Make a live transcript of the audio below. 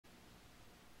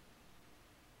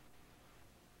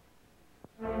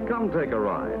Come take a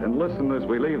ride and listen as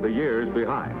we leave the years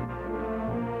behind.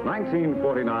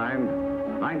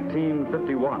 1949,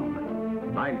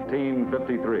 1951,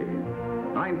 1953,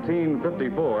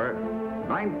 1954,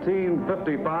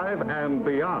 1955, and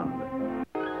beyond.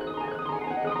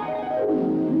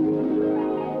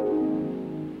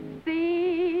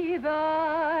 See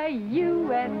the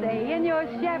USA in your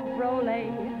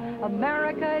Chevrolet.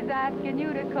 America is asking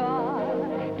you to call.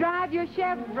 Drive your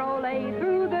Chevrolet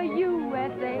through the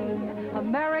USA.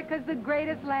 America's the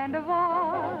greatest land of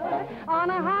all.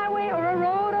 On a highway or a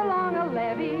road along a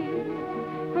levee,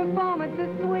 performance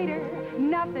is sweeter,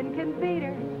 nothing can beat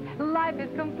her. Life is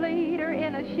completer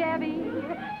in a Chevy.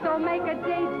 So make a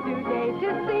date today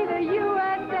to see the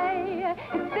USA.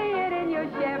 See it in your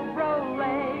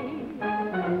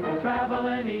Chevrolet.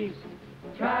 Traveling east,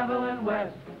 traveling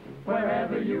west,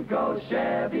 wherever you go,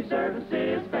 Chevy service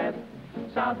is best.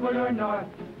 Southward or north,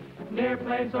 near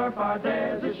place or far,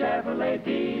 there's a Chevrolet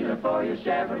dealer for your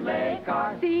Chevrolet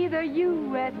car. See the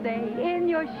USA in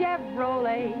your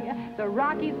Chevrolet. The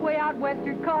Rockies way out west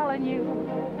are calling you.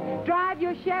 Drive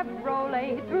your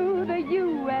Chevrolet through the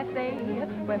USA,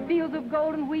 where fields of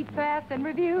golden wheat pass and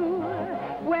review.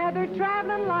 Whether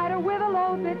traveling light or with a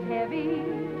load that's heavy,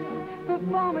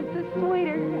 performance is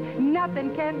sweeter,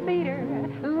 nothing can beat her.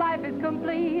 Life is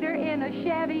completer in a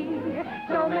Chevy.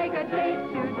 So make a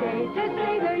date today to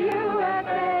see the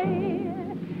USA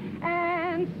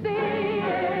and see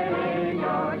it in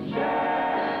your Chevrolet.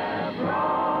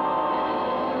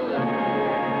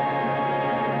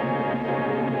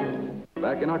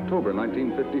 Back in October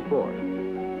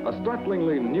 1954, a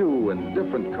startlingly new and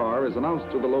different car is announced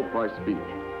to the low-price field.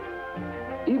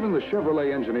 Even the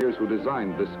Chevrolet engineers who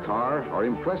designed this car are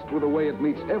impressed with the way it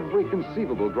meets every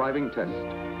conceivable driving test.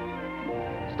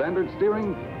 Standard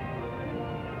steering,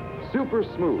 super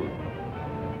smooth.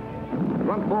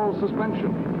 Front ball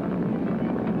suspension,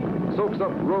 soaks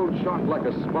up road shock like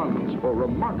a sponge for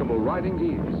remarkable riding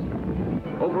ease.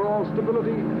 Overall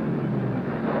stability,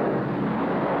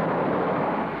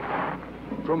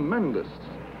 tremendous.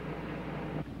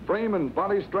 Frame and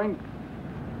body strength,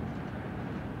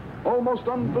 almost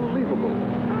unbelievable.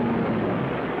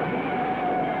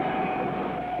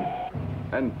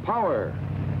 And power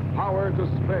to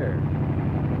spare.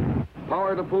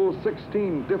 Power to pull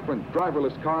 16 different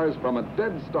driverless cars from a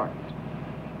dead start.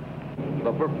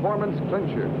 The performance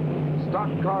clincher, stock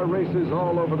car races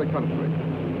all over the country.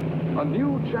 A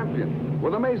new champion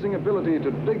with amazing ability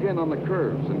to dig in on the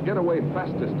curves and get away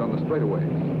fastest on the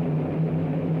straightaways.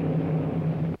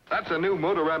 That's a new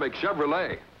motoramic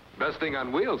Chevrolet. Best thing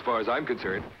on wheels, as far as I'm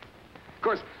concerned. Of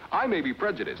course, I may be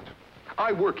prejudiced.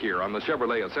 I work here on the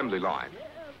Chevrolet assembly line.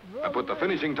 I put the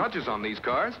finishing touches on these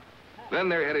cars, then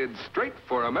they're headed straight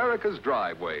for America's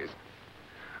driveways.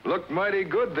 Look mighty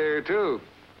good there, too.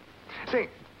 Say,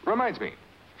 reminds me,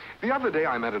 the other day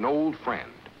I met an old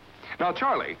friend. Now,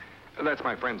 Charlie, that's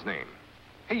my friend's name.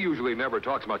 He usually never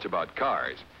talks much about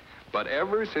cars, but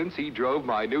ever since he drove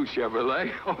my new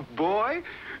Chevrolet, oh boy,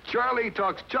 Charlie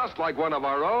talks just like one of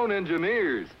our own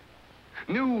engineers.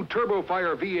 New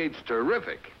Turbofire V8's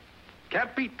terrific.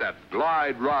 Can't beat that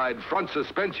glide ride front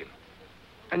suspension.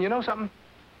 And you know something?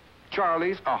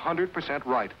 Charlie's 100%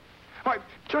 right. Why,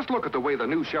 just look at the way the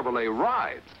new Chevrolet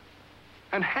rides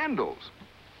and handles.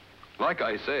 Like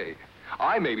I say,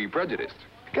 I may be prejudiced.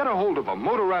 Get a hold of a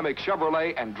motoramic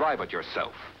Chevrolet and drive it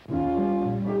yourself.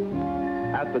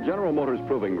 At the General Motors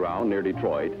Proving Ground near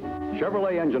Detroit,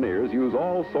 Chevrolet engineers use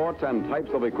all sorts and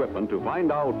types of equipment to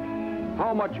find out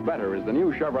how much better is the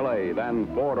new Chevrolet than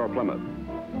Ford or Plymouth.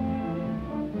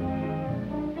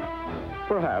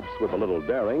 Perhaps with a little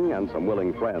daring and some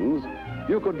willing friends,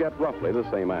 you could get roughly the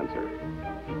same answer.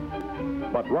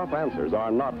 But rough answers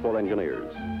are not for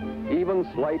engineers. Even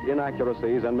slight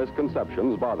inaccuracies and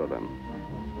misconceptions bother them.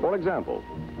 For example,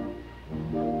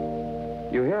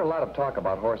 you hear a lot of talk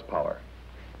about horsepower,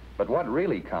 but what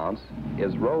really counts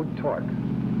is road torque.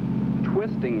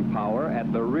 Twisting power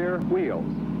at the rear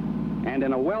wheels. And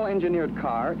in a well-engineered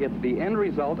car, it's the end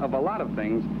result of a lot of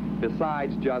things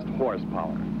besides just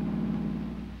horsepower.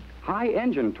 High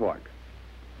engine torque,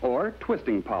 or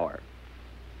twisting power.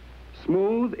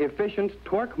 Smooth, efficient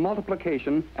torque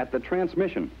multiplication at the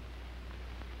transmission.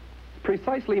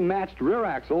 Precisely matched rear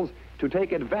axles to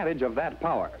take advantage of that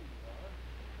power.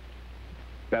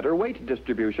 Better weight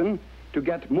distribution to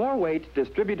get more weight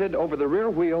distributed over the rear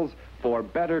wheels for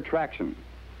better traction.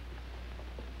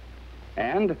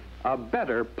 And a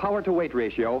better power-to-weight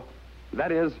ratio,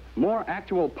 that is, more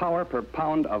actual power per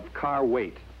pound of car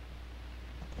weight.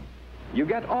 You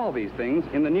get all these things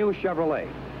in the new Chevrolet.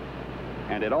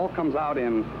 And it all comes out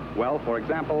in, well, for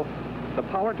example, the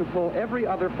power to pull every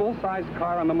other full-size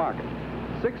car on the market.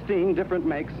 16 different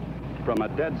makes from a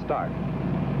dead start.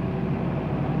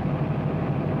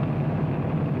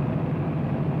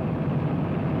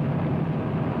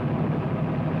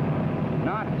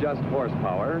 Not just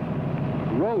horsepower,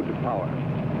 road power.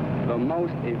 The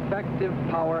most effective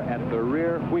power at the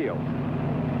rear wheel.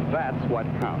 That's what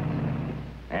counts.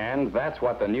 And that's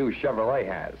what the new Chevrolet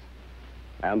has.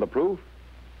 And the proof?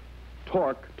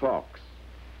 Torque talks.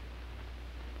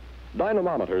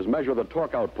 Dynamometers measure the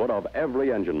torque output of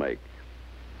every engine make.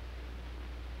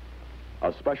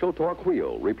 A special torque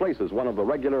wheel replaces one of the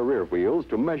regular rear wheels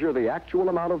to measure the actual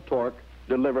amount of torque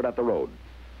delivered at the road.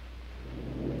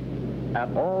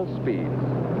 At all speeds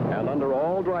and under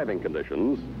all driving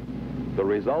conditions, the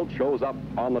result shows up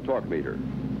on the torque meter.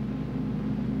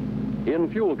 In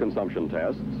fuel consumption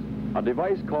tests, a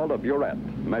device called a burette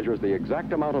measures the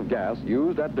exact amount of gas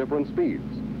used at different speeds.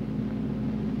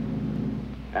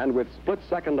 And with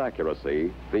split-second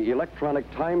accuracy, the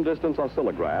electronic time-distance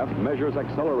oscillograph measures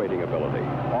accelerating ability,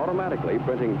 automatically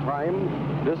printing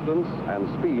time, distance,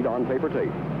 and speed on paper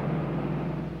tape.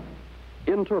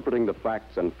 Interpreting the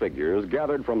facts and figures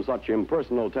gathered from such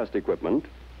impersonal test equipment,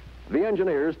 the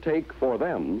engineers take, for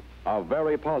them, a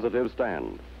very positive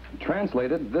stand.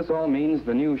 Translated, this all means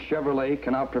the new Chevrolet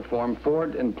can outperform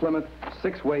Ford and Plymouth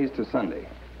 6 ways to Sunday.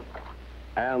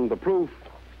 And the proof,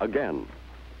 again.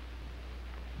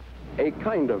 A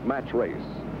kind of match race,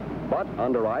 but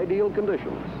under ideal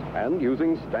conditions and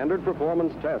using standard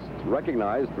performance tests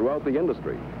recognized throughout the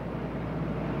industry.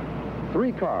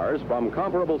 3 cars from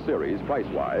comparable series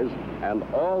price-wise and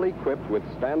all equipped with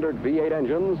standard V8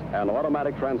 engines and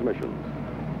automatic transmissions.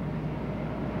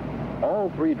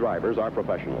 All 3 drivers are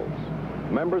professionals,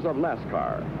 members of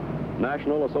NASCAR,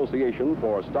 National Association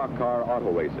for Stock Car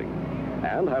Auto Racing,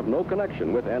 and have no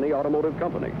connection with any automotive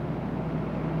company.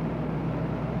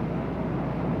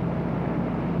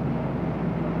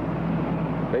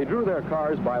 They drew their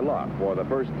cars by lot for the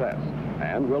first test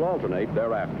and will alternate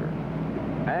thereafter.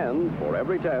 And for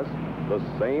every test, the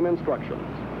same instructions.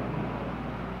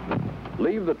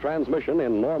 Leave the transmission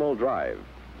in normal drive.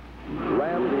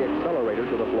 Ram the accelerator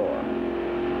to the floor.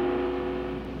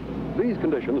 These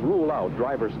conditions rule out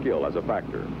driver skill as a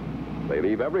factor. They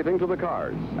leave everything to the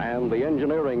cars and the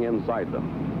engineering inside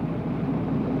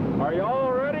them. Are you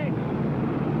all ready?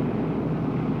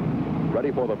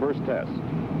 Ready for the first test.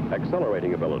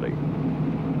 Accelerating ability.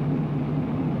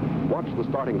 Watch the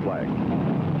starting flag.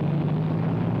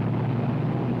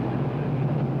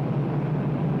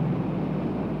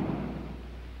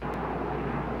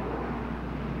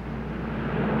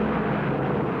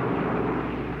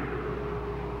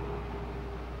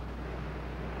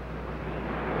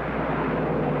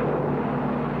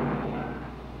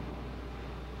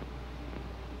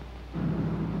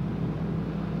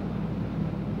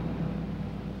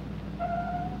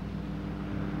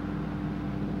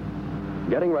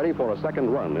 Getting ready for a second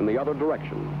run in the other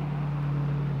direction.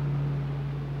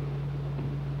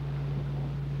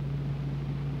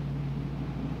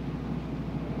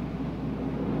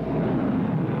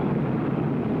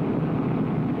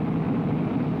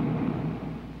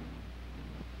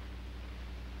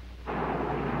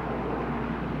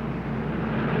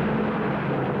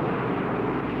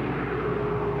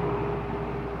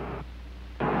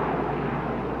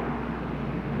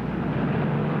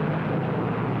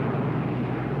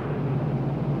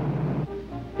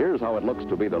 Here's how it looks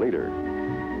to be the leader.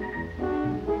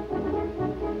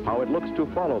 How it looks to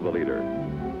follow the leader.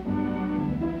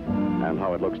 And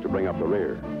how it looks to bring up the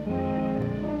rear.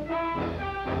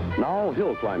 Now,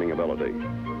 hill climbing ability.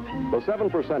 The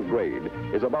 7% grade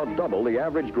is about double the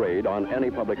average grade on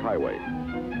any public highway.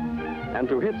 And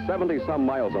to hit 70-some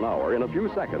miles an hour in a few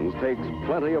seconds takes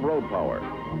plenty of road power.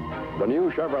 The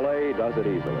new Chevrolet does it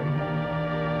easily.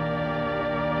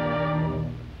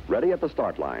 Ready at the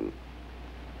start line.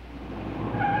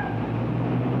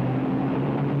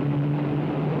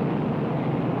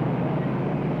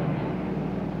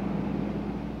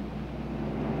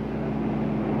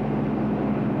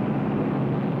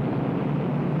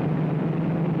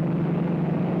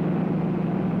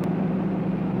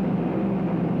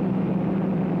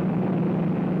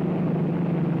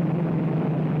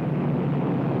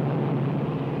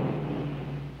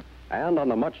 And on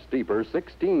the much steeper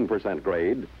 16%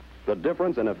 grade, the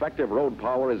difference in effective road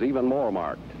power is even more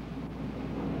marked.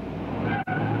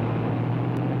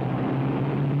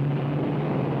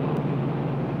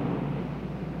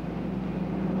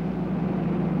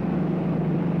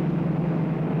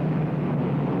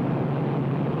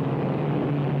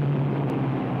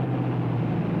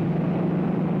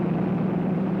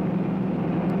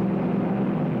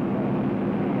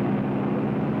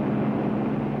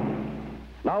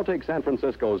 Now take San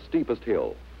Francisco's steepest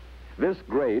hill. This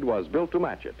grade was built to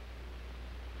match it.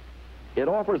 It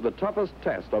offers the toughest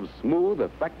test of smooth,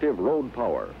 effective road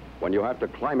power when you have to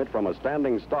climb it from a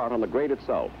standing start on the grade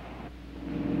itself.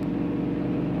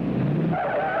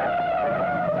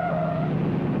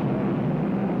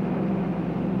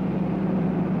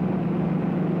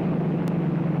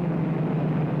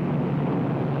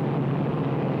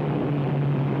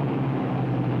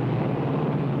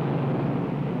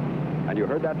 And you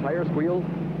heard that tire squeal?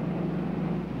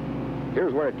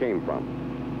 Here's where it came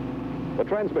from. The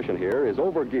transmission here is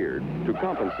overgeared to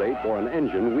compensate for an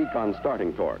engine weak on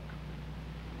starting torque.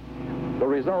 The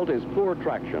result is poor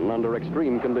traction under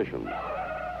extreme conditions,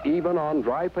 even on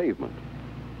dry pavement.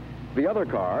 The other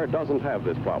car doesn't have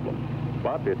this problem,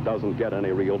 but it doesn't get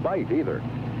any real bite either.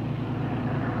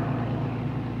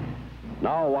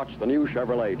 Now watch the new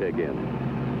Chevrolet dig in.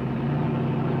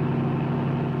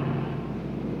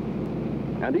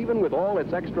 And even with all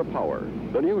its extra power,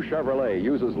 the new Chevrolet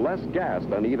uses less gas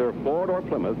than either Ford or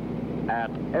Plymouth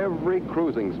at every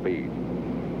cruising speed.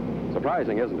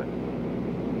 Surprising, isn't it?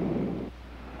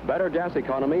 Better gas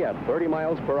economy at 30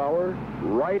 miles per hour,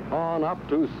 right on up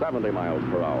to 70 miles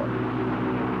per hour.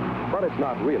 But it's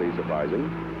not really surprising.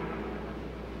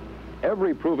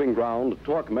 Every proving ground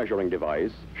torque measuring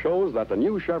device shows that the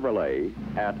new Chevrolet,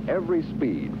 at every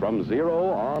speed from 0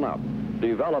 on up,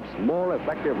 develops more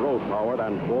effective road power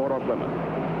than Ford or Plymouth.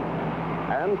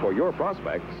 And for your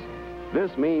prospects,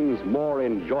 this means more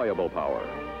enjoyable power.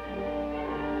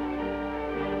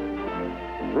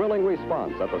 Thrilling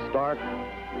response at the start,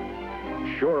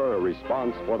 surer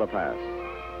response for the pass.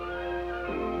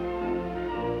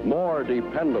 More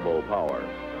dependable power.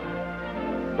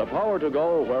 The power to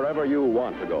go wherever you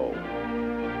want to go.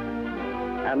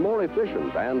 And more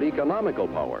efficient and economical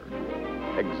power.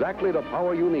 Exactly the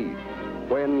power you need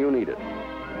when you need it.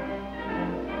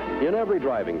 In every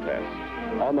driving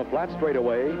test, on the flat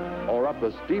straightaway or up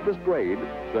the steepest grade,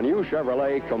 the new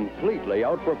Chevrolet completely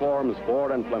outperforms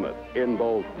Ford and Plymouth in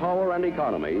both power and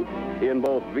economy, in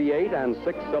both V8 and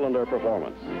 6-cylinder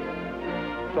performance.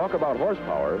 Talk about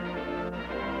horsepower.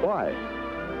 Why?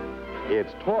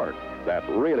 It's torque that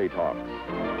really talks.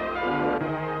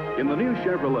 In the new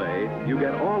Chevrolet, you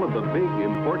get all of the big,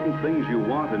 important things you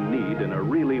want and need in a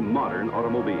really modern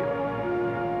automobile.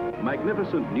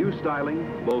 Magnificent new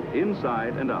styling, both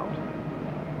inside and out.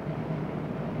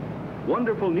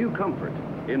 Wonderful new comfort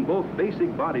in both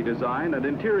basic body design and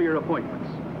interior appointments.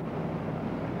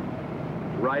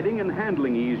 Riding and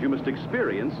handling ease you must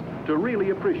experience to really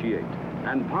appreciate,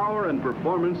 and power and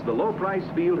performance the low-price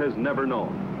field has never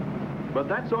known. But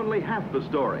that's only half the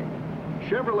story.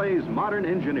 Chevrolet's modern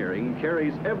engineering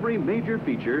carries every major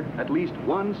feature at least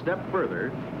one step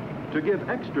further to give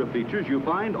extra features you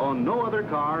find on no other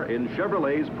car in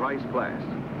Chevrolet's price class.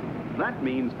 That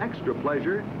means extra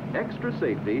pleasure, extra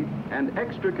safety, and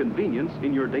extra convenience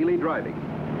in your daily driving.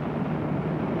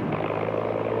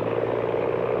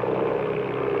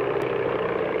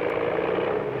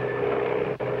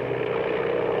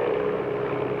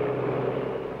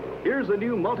 Here's a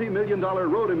new multi-million-dollar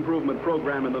road improvement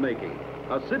program in the making,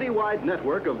 a citywide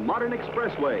network of modern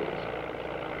expressways.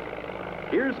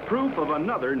 Here's proof of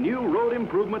another new road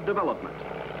improvement development.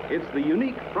 It's the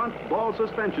unique front ball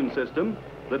suspension system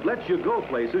that lets you go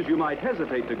places you might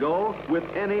hesitate to go with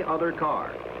any other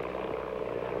car.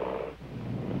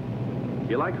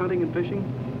 You like hunting and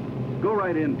fishing? Go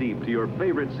right in deep to your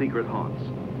favorite secret haunts.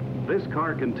 This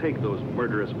car can take those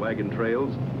murderous wagon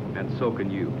trails, and so can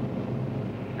you.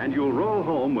 And you'll roll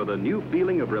home with a new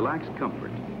feeling of relaxed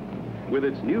comfort. With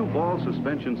its new ball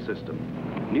suspension system,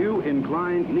 new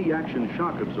inclined knee action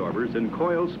shock absorbers and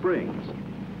coil springs.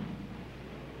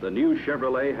 The new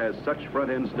Chevrolet has such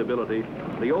front-end stability,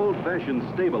 the old-fashioned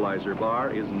stabilizer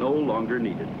bar is no longer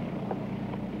needed.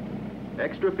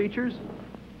 Extra features?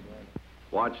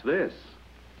 Watch this.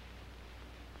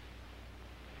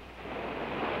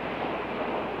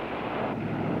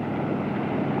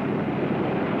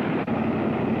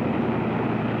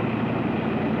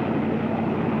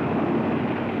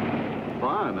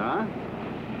 Fun, huh?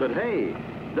 But hey,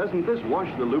 doesn't this wash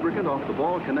the lubricant off the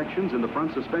ball connections in the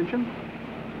front suspension?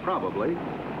 Probably,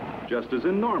 just as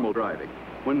in normal driving,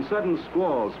 when sudden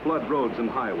squalls flood roads and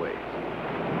highways.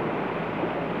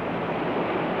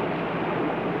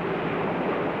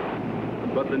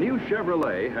 But the new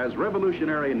Chevrolet has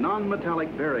revolutionary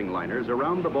non-metallic bearing liners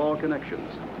around the ball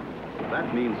connections.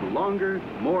 That means longer,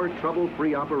 more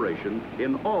trouble-free operation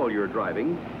in all your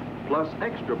driving, plus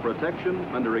extra protection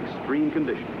under extreme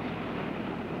conditions.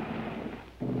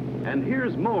 And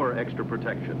here's more extra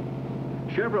protection.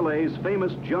 Chevrolet's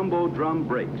famous jumbo drum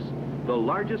brakes, the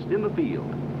largest in the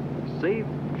field, safe,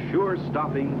 sure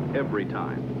stopping every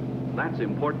time. That's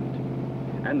important.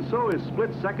 And so is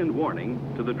split-second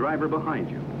warning to the driver behind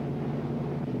you.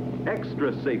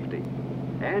 Extra safety,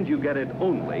 and you get it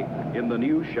only in the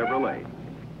new Chevrolet.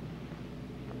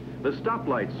 The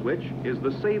stoplight switch is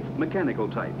the safe mechanical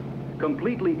type,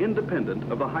 completely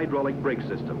independent of the hydraulic brake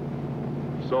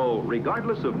system. So,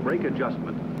 regardless of brake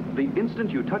adjustment, the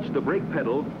instant you touch the brake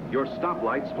pedal, your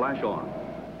stoplights flash on.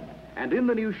 And in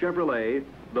the new Chevrolet,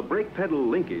 the brake pedal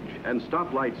linkage and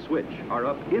stoplight switch are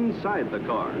up inside the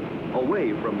car,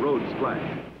 away from road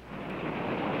splash.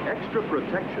 Extra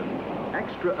protection,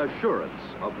 extra assurance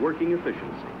of working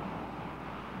efficiency.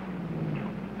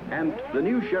 And the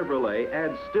new Chevrolet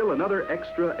adds still another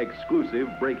extra exclusive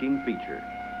braking feature.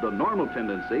 The normal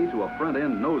tendency to a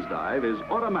front-end nosedive is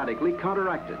automatically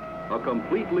counteracted. A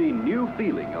completely new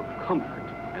feeling of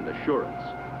comfort and assurance.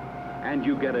 And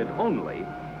you get it only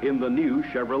in the new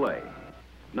Chevrolet.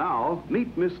 Now,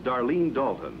 meet Miss Darlene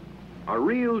Dalton, a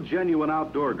real genuine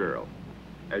outdoor girl.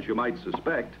 As you might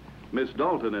suspect, Miss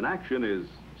Dalton in action is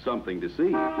something to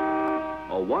see.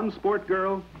 A one-sport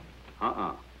girl?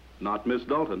 Not Miss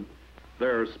Dalton.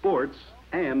 There are sports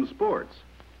and sports.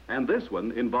 And this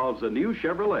one involves a new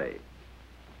Chevrolet.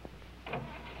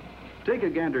 Take a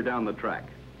gander down the track.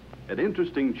 An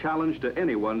interesting challenge to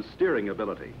anyone's steering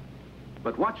ability.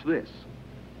 But watch this.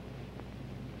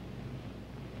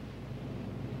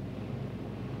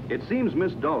 It seems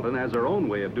Miss Dalton has her own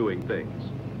way of doing things.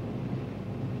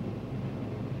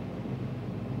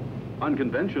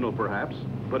 Unconventional, perhaps,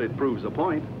 but it proves a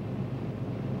point.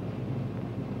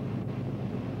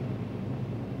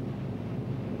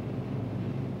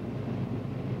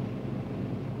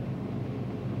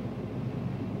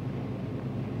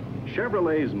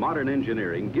 Chevrolet's modern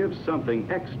engineering gives something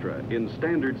extra in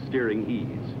standard steering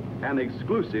ease. An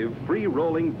exclusive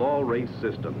free-rolling ball race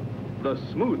system. The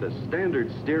smoothest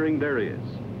standard steering there is.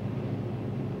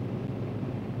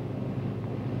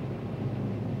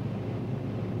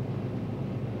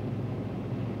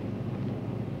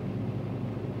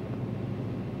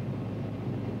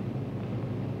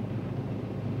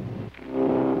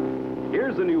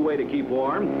 Here's a new way to keep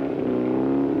warm.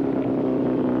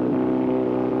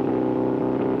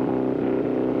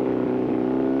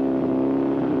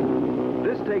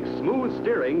 Takes smooth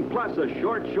steering plus a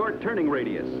short turning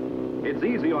radius. It's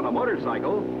easy on a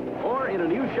motorcycle or in a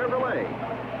new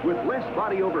Chevrolet. With less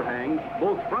body overhang,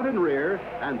 both front and rear,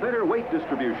 and better weight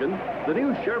distribution, the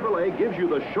new Chevrolet gives you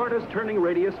the shortest turning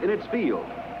radius in its field,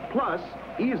 plus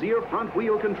easier front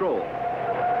wheel control.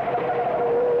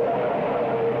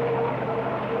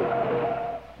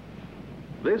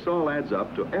 This all adds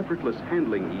up to effortless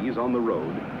handling ease on the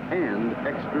road and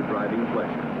extra driving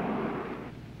pleasure.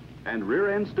 And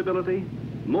rear-end stability,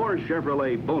 more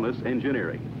Chevrolet bonus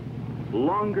engineering.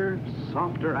 Longer,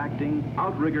 softer-acting,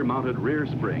 outrigger-mounted rear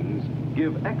springs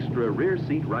give extra rear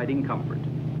seat riding comfort.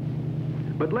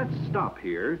 But let's stop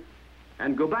here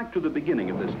and go back to the beginning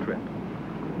of this trip.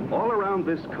 All around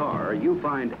this car, you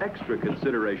find extra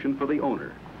consideration for the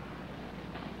owner.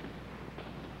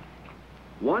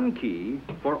 One key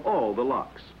for all the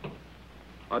locks.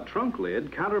 A trunk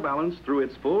lid counterbalanced through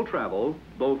its full travel,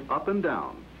 both up and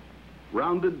down.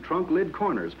 Rounded trunk lid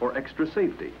corners for extra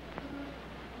safety.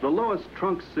 The lowest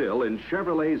trunk sill in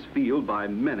Chevrolet's field by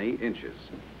many inches.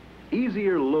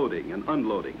 Easier loading and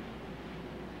unloading.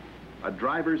 A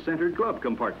driver-centered glove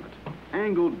compartment,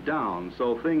 angled down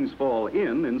so things fall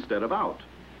in instead of out.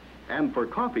 And for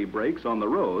coffee breaks on the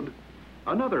road,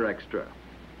 another extra.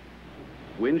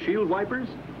 Windshield wipers,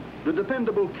 the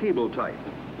dependable cable type,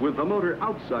 with the motor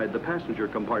outside the passenger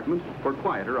compartment for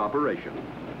quieter operation.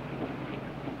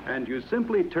 And you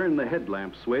simply turn the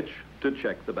headlamp switch to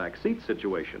check the back seat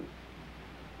situation.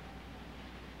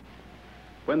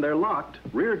 When they're locked,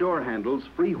 rear door handles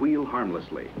freewheel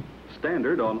harmlessly,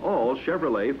 standard on all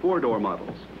Chevrolet four-door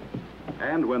models.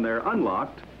 And when they're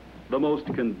unlocked, the most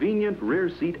convenient rear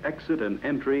seat exit and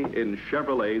entry in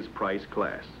Chevrolet's price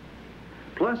class.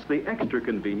 Plus the extra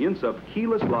convenience of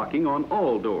keyless locking on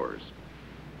all doors.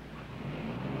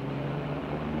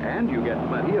 And you get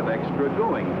plenty of extra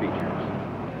going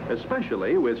features,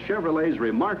 especially with Chevrolet's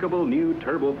remarkable new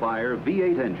Turbo-Fire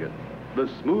V8 engine, the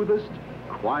smoothest,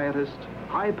 quietest,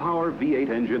 high-power V8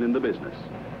 engine in the business.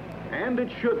 And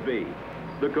it should be.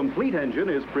 The complete engine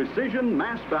is precision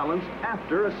mass balanced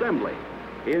after assembly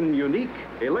in unique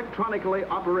electronically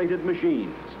operated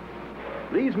machines.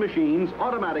 These machines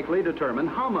automatically determine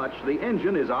how much the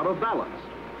engine is out of balance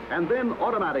and then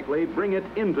automatically bring it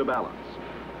into balance.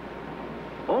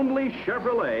 Only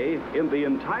Chevrolet in the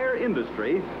entire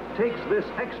industry takes this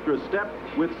extra step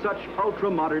with such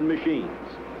ultra-modern machines.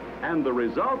 And the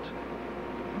result,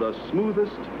 the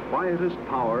smoothest, quietest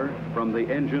power from the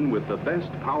engine with the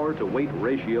best power-to-weight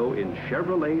ratio in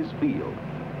Chevrolet's field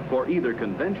for either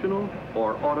conventional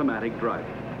or automatic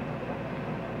driving.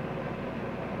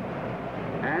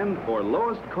 And for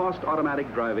lowest cost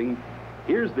automatic driving,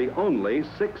 here's the only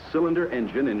 6-cylinder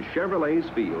engine in Chevrolet's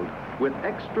field with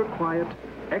extra quiet,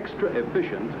 extra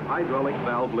efficient hydraulic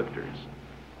valve lifters,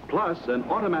 plus an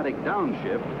automatic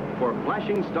downshift for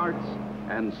flashing starts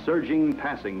and surging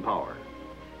passing power.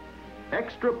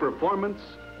 Extra performance,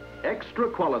 extra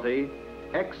quality,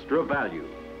 extra value.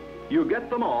 You get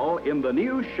them all in the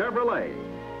new Chevrolet.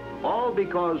 All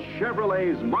because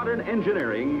Chevrolet's modern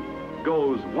engineering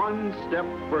goes one step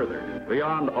further.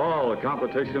 Beyond all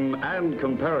competition and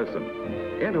comparison,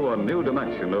 into a new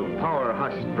dimension of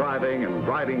power-hushed driving and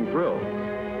riding thrill.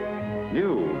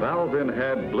 New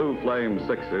valve-in-head blue flame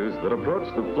 6s that approach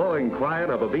the flowing quiet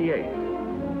of a V8.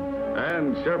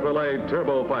 And Chevrolet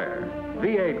Turbo Fire,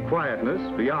 V8 quietness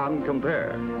beyond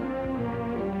compare.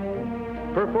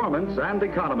 Performance and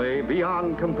economy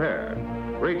beyond compare,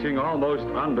 reaching almost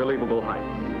unbelievable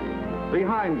heights.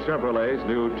 Behind Chevrolet's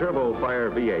new Turbo Fire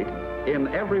V8 in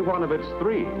every one of its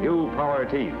 3 new power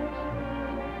teams.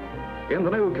 In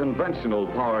the new conventional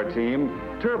power team,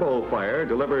 Turbo Fire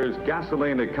delivers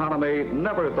gasoline economy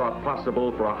never thought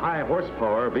possible for a high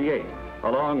horsepower V8,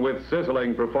 along with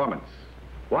sizzling performance.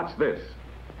 Watch this.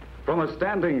 From a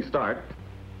standing start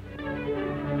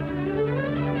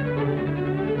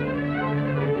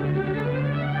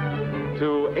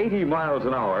to 80 miles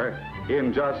an hour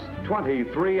in just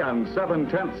 23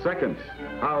 7/10 seconds.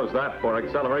 How's that for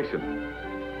acceleration?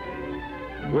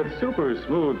 With super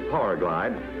smooth power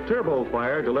glide, Turbo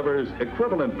Fire delivers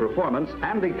equivalent performance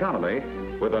and economy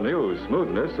with a new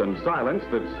smoothness and silence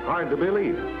that's hard to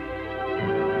believe.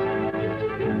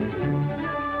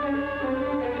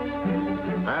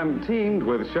 And teamed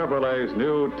with Chevrolet's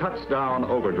new touchdown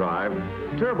overdrive,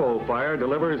 Turbo Fire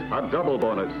delivers a double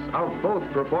bonus of both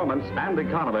performance and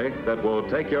economy that will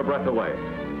take your breath away.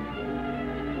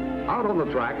 Out on the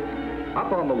track,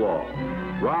 up on the wall,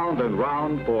 round and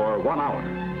round for 1 hour.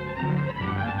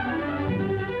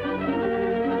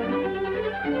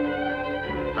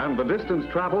 And the distance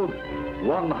traveled,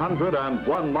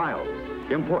 101 miles.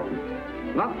 Important,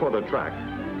 not for the track,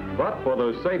 but for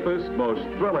the safest, most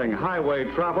thrilling highway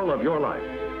travel of your life.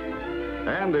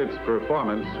 And its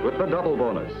performance with the double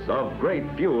bonus of great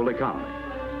fuel economy.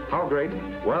 How great?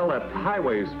 Well, at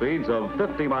highway speeds of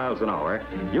 50 miles an hour,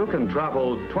 you can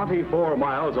travel 24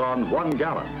 miles on 1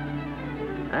 gallon.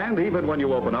 And even when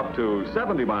you open up to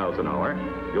 70 miles an hour,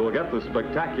 you'll get the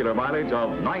spectacular mileage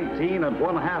of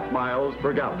 19.5 miles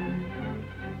per gallon.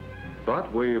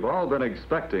 But we've all been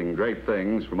expecting great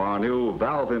things from our new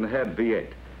valve-in-head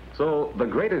V8. So the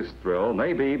greatest thrill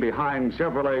may be behind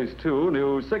Chevrolet's 2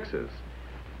 new 6s.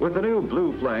 With the new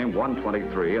Blue Flame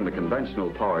 123 in the conventional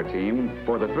power team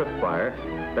for the Thrift Fire,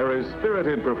 there is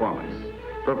spirited performance.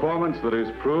 Performance that is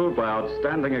proved by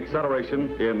outstanding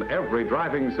acceleration in every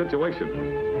driving situation.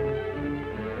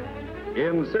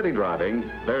 In city driving,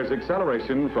 there's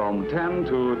acceleration from 10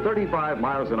 to 35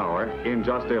 miles an hour in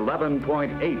just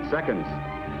 11.8 seconds.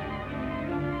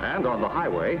 And on the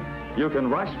highway, you can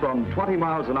rush from 20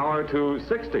 miles an hour to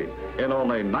 60 in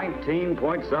only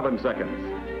 19.7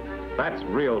 seconds. That's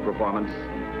real performance.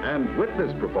 And with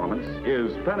this performance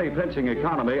is penny-pinching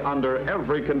economy under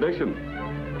every condition.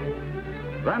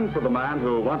 Then for the man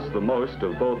who wants the most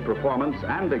of both performance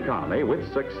and economy with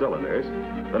 6 cylinders,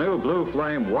 the new Blue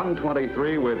Flame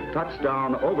 123 with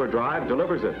touchdown overdrive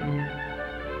delivers it.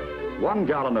 1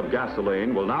 gallon of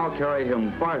gasoline will now carry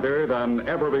him farther than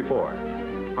ever before.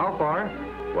 How far?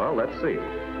 Well, let's see.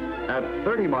 At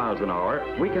 30 miles an hour,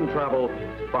 we can travel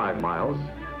 5 miles,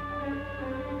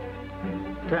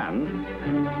 10,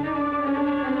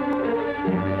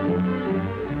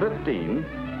 15,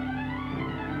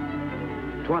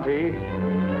 20,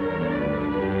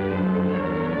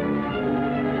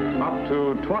 up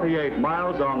to 28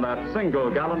 miles on that single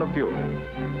gallon of fuel,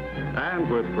 and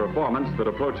with performance that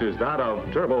approaches that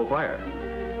of Turbo Fire.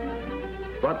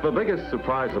 But the biggest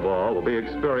surprise of all will be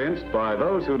experienced by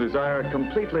those who desire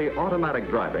completely automatic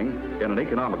driving in an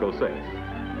economical 6.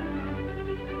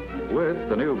 With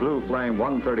the new Blue Flame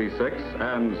 136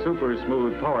 and super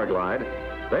smooth power glide,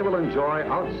 they will enjoy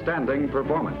outstanding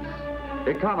performance,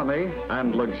 economy,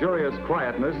 and luxurious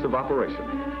quietness of operation.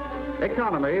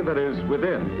 Economy that is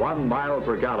within 1 mile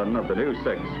per gallon of the new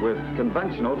 6 with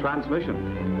conventional transmission,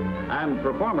 and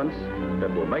performance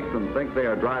that will make them think they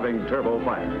are driving Turbo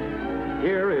Fire.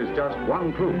 Here is just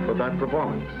one proof of that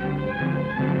performance.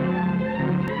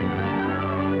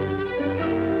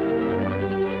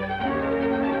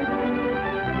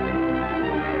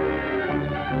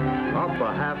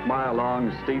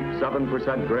 half-mile-long steep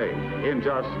 7% grade in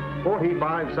just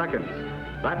 45 seconds.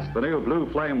 That's the new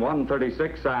Blue Flame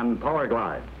 136 and Power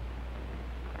Glide.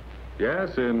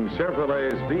 Yes, in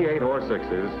Chevrolet's V8 or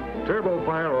 6s, Turbo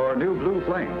Fire or new Blue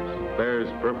Flames, there's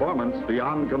performance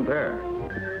beyond compare.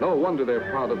 No wonder they're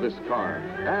proud of this car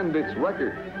and its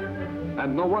record.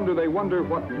 And no wonder they wonder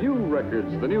what new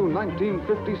records the new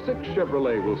 1956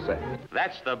 Chevrolet will set.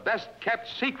 That's the best-kept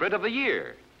secret of the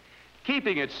year.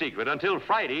 Keeping it secret until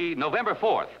Friday, November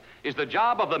 4th, is the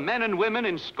job of the men and women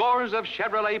in scores of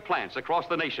Chevrolet plants across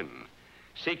the nation.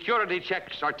 Security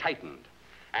checks are tightened.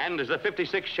 And as the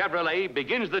 56 Chevrolet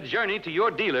begins the journey to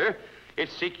your dealer,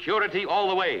 it's security all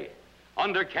the way,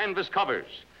 under canvas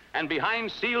covers, and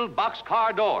behind sealed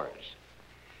boxcar doors.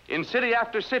 In city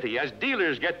after city, as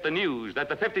dealers get the news that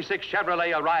the 56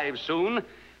 Chevrolet arrives soon,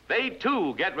 they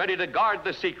too get ready to guard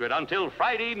the secret until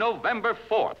Friday, November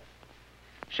 4th.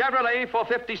 Chevrolet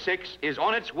 456 is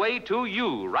on its way to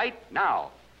you right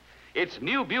now. Its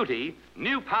new beauty,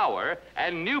 new power,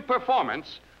 and new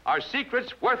performance are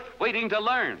secrets worth waiting to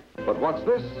learn. But what's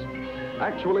this?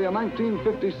 Actually a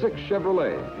 1956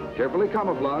 Chevrolet, carefully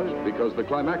camouflaged because the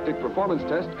climactic performance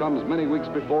test comes many weeks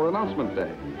before announcement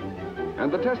day.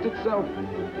 And the test itself,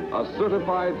 a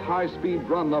certified high-speed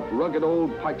run up rugged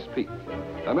old Pikes Peak,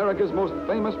 America's most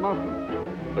famous mountain.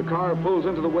 The car pulls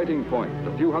into the waiting point,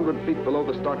 a few hundred feet below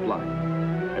the start line.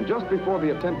 And just before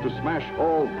the attempt to smash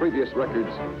all previous records,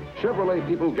 Chevrolet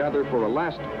people gather for a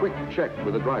last quick check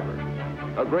with the driver.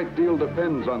 A great deal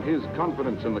depends on his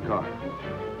confidence in the car.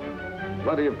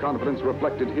 Plenty of confidence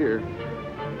reflected here.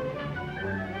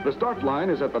 The start line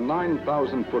is at the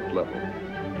 9,000-foot level.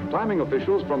 Timing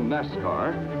officials from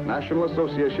NASCAR, National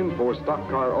Association for Stock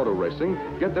Car Auto Racing,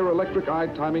 get their electric eye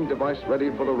timing device ready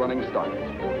for the running start.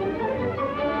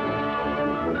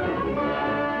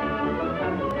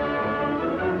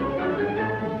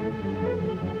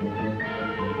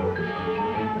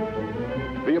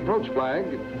 The approach flag,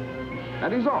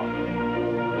 and he's off.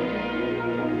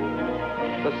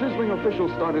 The sizzling official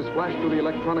start is flashed to the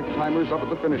electronic timers up at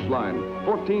the finish line,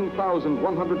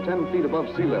 14,110 feet above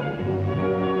sea level.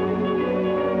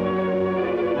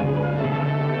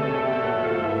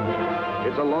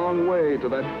 It's a long way to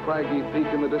that craggy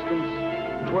peak in the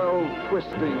distance. 12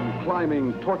 twisting,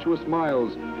 climbing, tortuous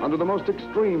miles under the most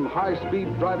extreme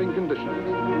high-speed driving conditions.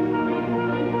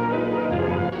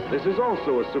 This is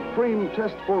also a supreme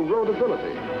test for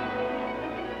roadability.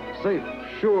 Safe,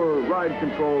 sure ride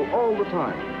control all the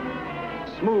time.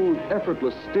 Smooth,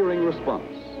 effortless steering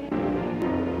response.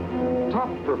 Top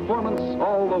performance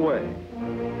all the way.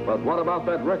 But what about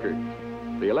that record?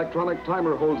 The electronic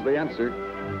timer holds the answer.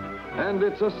 And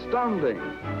it's astounding.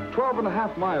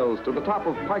 12.5 miles to the top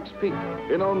of Pikes Peak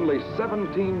in only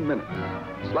 17 minutes,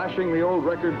 slashing the old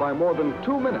record by more than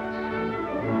 2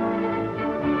 minutes.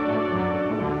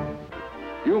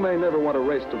 You may never want to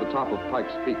race to the top of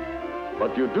Pikes Peak,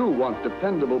 but you do want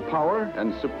dependable power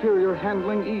and superior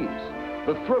handling ease,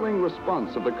 the thrilling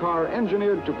response of the car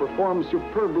engineered to perform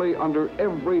superbly under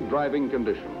every driving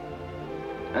condition.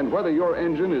 And whether your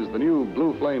engine is the new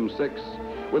Blue Flame 6,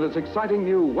 with its exciting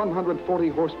new 140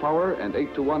 horsepower and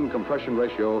 8-to-1 compression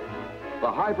ratio,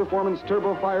 the high-performance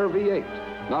Turbo Fire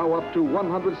V8, now up to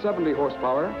 170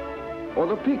 horsepower, or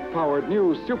the peak-powered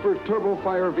new Super Turbo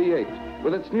Fire V8,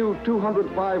 with its new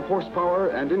 205 horsepower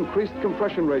and increased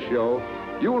compression ratio,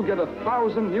 you'll get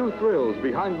 1,000 new thrills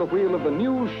behind the wheel of the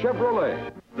new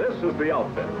Chevrolet. This is the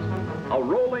outfit, a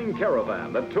rolling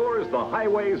caravan that tours the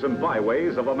highways and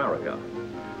byways of America,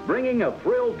 bringing a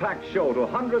thrill-packed show to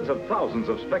hundreds of thousands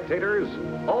of spectators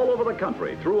all over the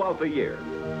country throughout the year.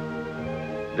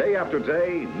 Day after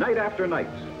day, night after night,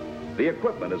 the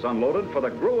equipment is unloaded for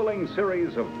the grueling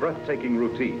series of breathtaking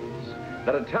routines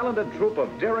that a talented troupe of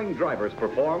daring drivers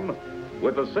perform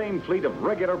with the same fleet of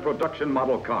regular production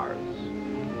model cars.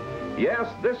 Yes,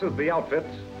 this is the outfit,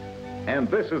 and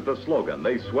this is the slogan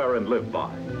they swear and live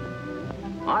by.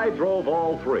 I drove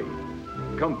all three.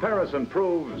 Comparison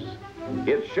proves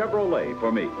it's Chevrolet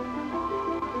for me.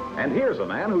 And here's a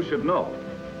man who should know.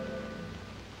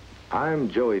 I'm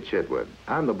Joey Chitwood.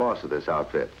 I'm the boss of this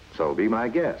outfit, so be my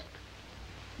guest.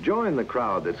 Join the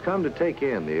crowd that's come to take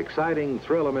in the exciting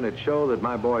thrill-a-minute show that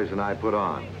my boys and I put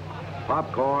on.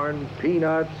 Popcorn,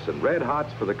 peanuts, and red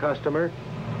hots for the customer,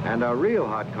 and a real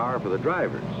hot car for the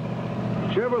drivers.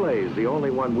 Chevrolet is the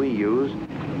only one we use,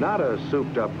 not a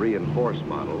souped-up reinforced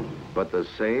model, but the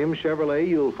same Chevrolet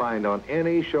you'll find on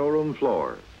any showroom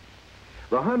floor.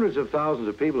 The hundreds of thousands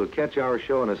of people who catch our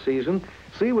show in a season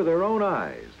see with their own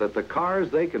eyes that the cars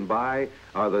they can buy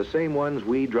are the same ones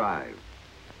we drive.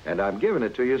 And I'm giving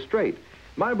it to you straight.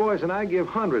 My boys and I give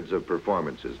hundreds of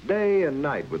performances, day and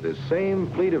night, with this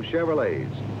same fleet of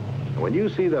Chevrolets. And when you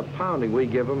see the pounding we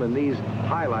give them in these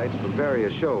highlights from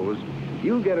various shows,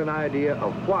 you get an idea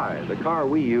of why the car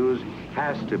we use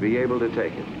has to be able to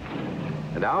take it.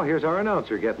 And now, here's our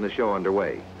announcer getting the show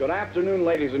underway. Good afternoon,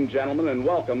 ladies and gentlemen, and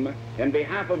welcome in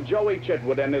behalf of Joey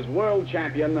Chitwood and his world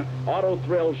champion Auto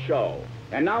Thrill Show.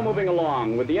 And now moving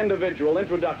along with the individual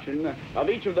introduction of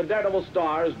each of the Daredevil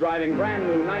stars driving brand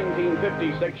new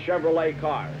 1956 Chevrolet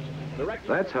cars.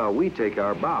 That's how we take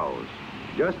our bows.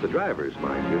 Just the drivers,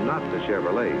 mind you, not the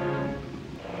Chevrolet.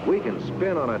 We can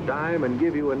spin on a dime and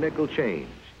give you a nickel change.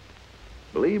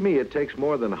 Believe me, it takes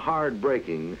more than hard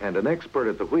braking and an expert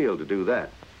at the wheel to do that.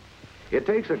 It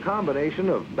takes a combination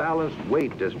of balanced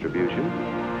weight distribution,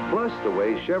 plus the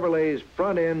way Chevrolet's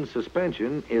front-end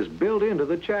suspension is built into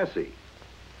the chassis.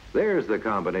 There's the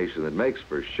combination that makes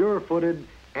for sure-footed,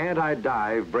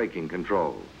 anti-dive braking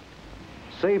control.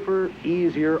 Safer,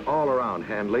 easier all-around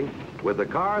handling with a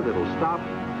car that'll stop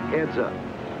heads up.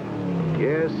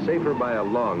 Yes, safer by a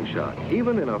long shot,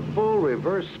 even in a full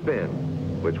reverse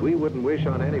spin, which we wouldn't wish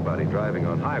on anybody driving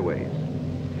on highways.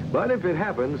 But if it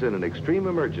happens in an extreme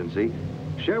emergency,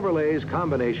 Chevrolet's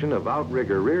combination of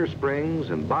outrigger rear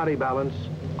springs and body balance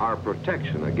are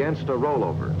protection against a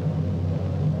rollover.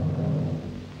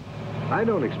 I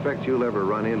don't expect you'll ever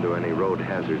run into any road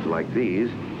hazards like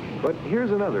these, but here's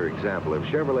another example of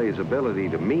Chevrolet's ability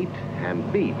to meet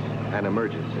and beat an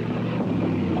emergency.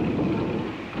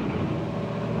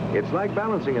 It's like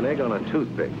balancing an egg on a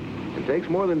toothpick. It takes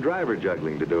more than driver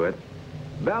juggling to do it.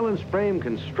 Balanced frame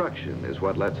construction is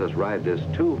what lets us ride this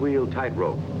two-wheel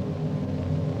tightrope.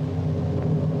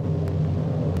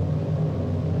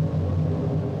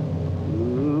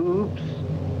 Oops.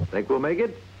 Think we'll make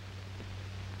it?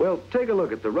 Well, take a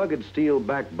look at the rugged steel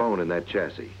backbone in that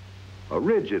chassis. A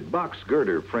rigid box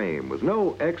girder frame with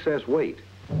no excess weight,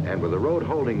 and with the road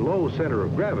holding low center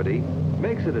of gravity,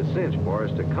 makes it a cinch for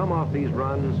us to come off these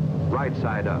runs right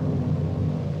side up.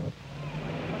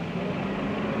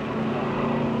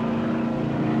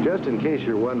 Just in case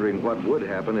you're wondering what would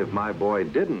happen if my boy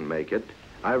didn't make it,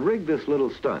 I've rigged this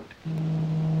little stunt.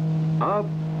 Up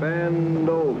and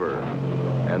over.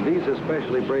 And these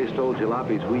especially braced old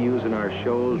jalopies we use in our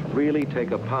shows really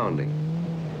take a pounding.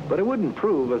 But it wouldn't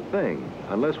prove a thing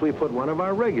unless we put one of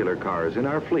our regular cars in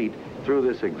our fleet through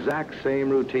this exact same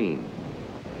routine.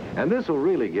 And this will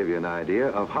really give you an idea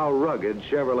of how rugged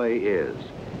Chevrolet is,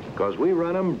 because we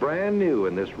run them brand new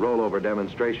in this rollover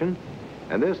demonstration.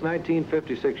 And this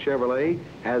 1956 Chevrolet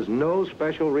has no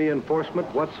special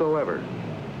reinforcement whatsoever.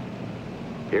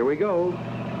 Here we go.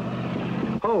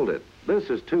 Hold it. This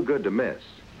is too good to miss.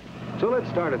 So let's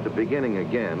start at the beginning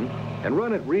again and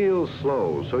run it real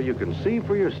slow so you can see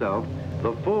for yourself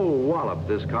the full wallop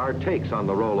this car takes on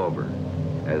the rollover.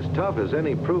 As tough as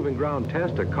any proving ground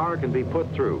test a car can be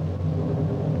put through.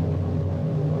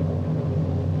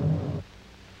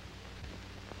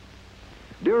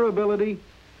 Durability?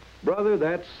 Brother,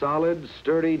 that solid,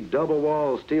 sturdy,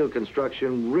 double-wall steel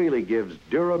construction really gives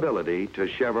durability to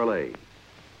Chevrolet.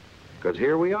 Because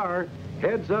here we are,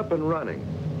 heads up and running.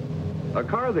 A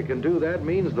car that can do that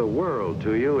means the world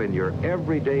to you in your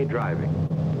everyday driving.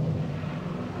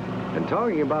 And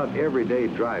talking about everyday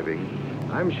driving,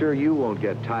 I'm sure you won't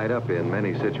get tied up in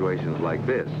many situations like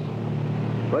this.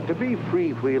 But to be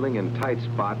freewheeling in tight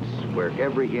spots where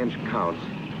every inch counts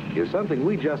is something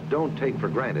we just don't take for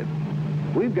granted.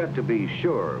 We've got to be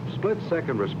sure of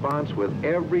split-second response with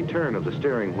every turn of the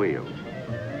steering wheel.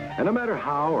 And no matter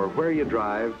how or where you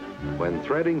drive, when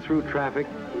threading through traffic,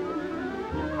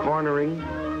 cornering,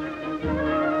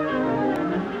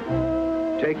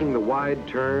 taking the wide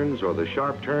turns or the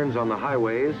sharp turns on the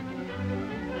highways,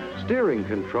 steering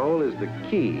control is the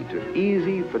key to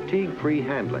easy, fatigue-free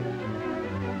handling.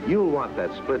 You'll want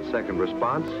that split-second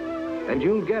response, and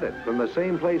you'll get it from the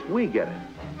same place we get it.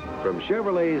 From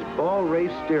Chevrolet's ball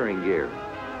race steering gear.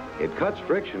 It cuts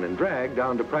friction and drag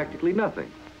down to practically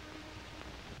nothing.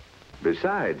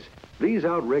 Besides, these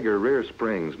outrigger rear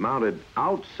springs mounted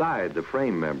outside the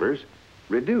frame members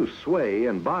reduce sway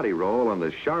and body roll on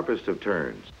the sharpest of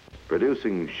turns,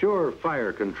 producing sure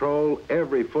fire control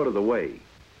every foot of the way.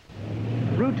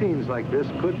 Routines like this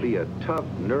could be a tough,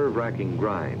 nerve-wracking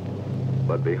grind,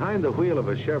 but behind the wheel of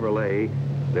a Chevrolet,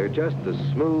 they're just the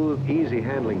smooth,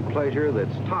 easy-handling pleasure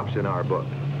that's tops in our book,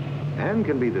 and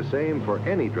can be the same for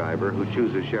any driver who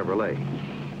chooses Chevrolet.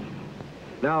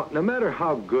 Now, no matter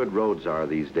how good roads are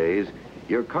these days,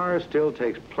 your car still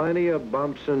takes plenty of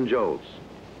bumps and jolts.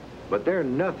 But they're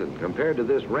nothing compared to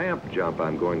this ramp jump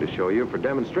I'm going to show you for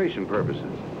demonstration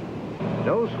purposes.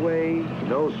 No sway,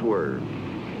 no swerve.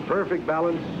 Perfect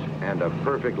balance, and a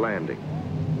perfect landing.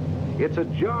 It's a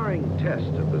jarring test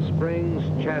of the springs,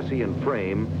 chassis, and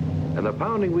frame, and the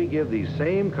pounding we give these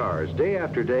same cars day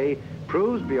after day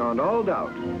proves beyond all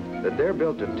doubt that they're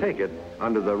built to take it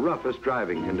under the roughest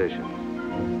driving conditions.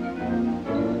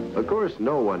 Of course,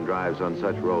 no one drives on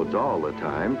such roads all the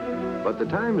time, but the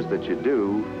times that you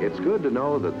do, it's good to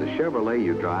know that the Chevrolet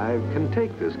you drive can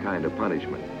take this kind of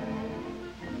punishment.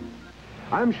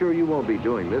 I'm sure you won't be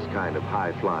doing this kind of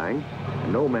high flying,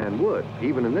 and no man would,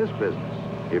 even in this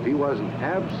business, if he wasn't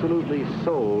absolutely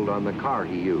sold on the car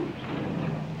he used.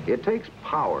 It takes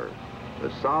power,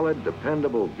 the solid,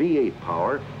 dependable V8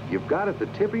 power you've got at the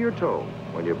tip of your toe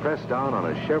when you press down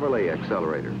on a Chevrolet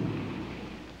accelerator.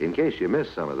 In case you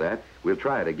missed some of that, we'll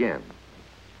try it again.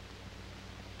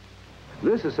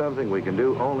 This is something we can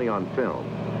do only on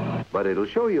film, but it'll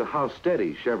show you how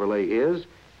steady Chevrolet is,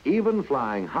 even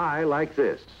flying high like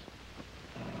this.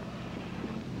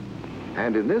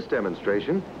 And in this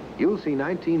demonstration, you'll see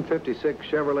 1956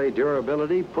 Chevrolet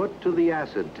durability put to the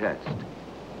acid test.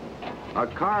 A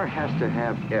car has to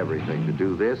have everything to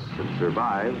do this and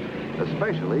survive,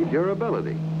 especially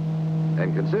durability.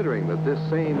 And considering that this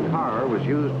same car was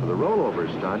used for the rollover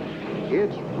stunt,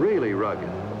 it's really rugged.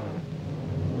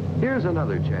 Here's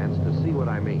another chance to see what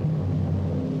I mean.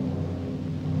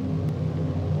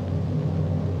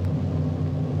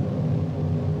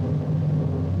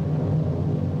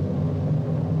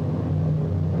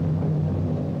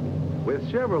 With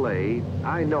Chevrolet,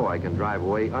 I know I can drive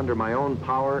away under my own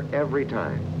power every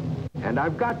time. And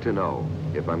I've got to know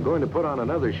if I'm going to put on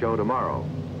another show tomorrow.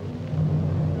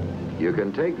 You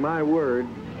can take my word,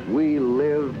 we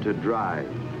live to drive,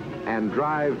 and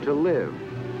drive to live.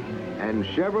 And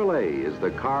Chevrolet is the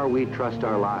car we trust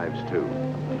our lives to.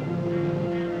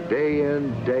 Day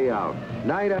in, day out,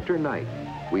 night after night,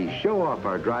 we show off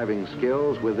our driving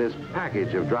skills with this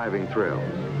package of driving thrills.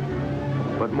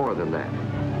 But more than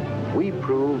that, we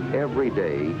prove every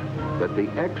day that the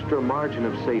extra margin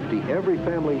of safety every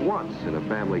family wants in a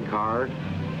family car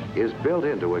is built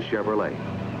into a Chevrolet.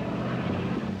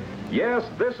 Yes,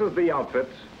 this is the outfit,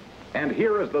 and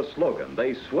here is the slogan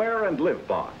they swear and live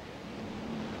by.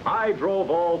 I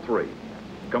drove all three.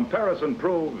 Comparison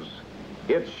proves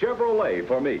it's Chevrolet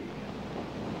for me.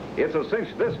 It's a cinch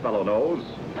this fellow knows,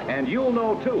 and you'll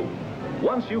know too,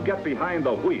 once you get behind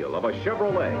the wheel of a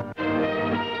Chevrolet.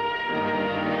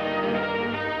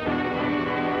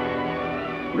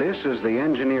 This is the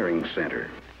engineering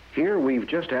center. Here we've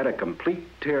just had a complete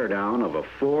teardown of a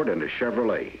Ford and a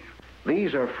Chevrolet.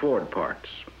 These are Ford parts,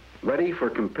 ready for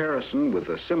comparison with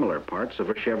the similar parts of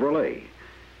a Chevrolet.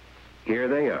 Here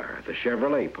they are, the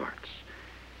Chevrolet parts.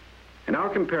 And our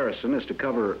comparison is to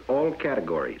cover all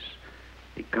categories: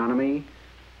 economy,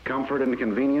 comfort and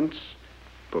convenience,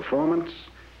 performance,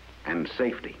 and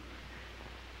safety.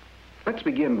 Let's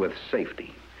begin with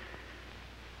safety.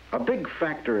 A big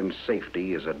factor in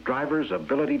safety is a driver's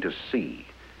ability to see.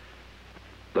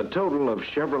 The total of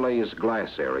Chevrolet's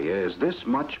glass area is this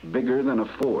much bigger than a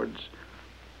Ford's,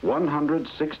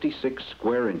 166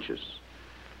 square inches.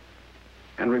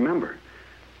 And remember,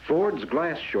 Ford's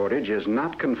glass shortage is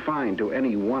not confined to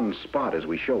any one spot as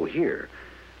we show here,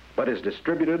 but is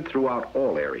distributed throughout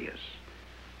all areas.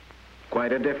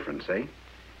 Quite a difference, eh?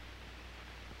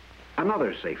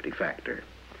 Another safety factor.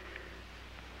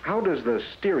 How does the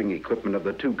steering equipment of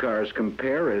the two cars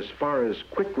compare as far as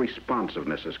quick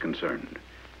responsiveness is concerned?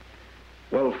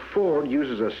 Well, Ford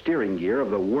uses a steering gear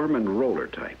of the worm and roller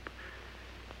type.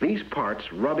 These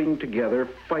parts rubbing together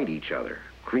fight each other,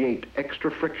 create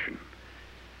extra friction.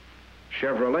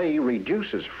 Chevrolet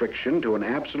reduces friction to an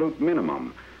absolute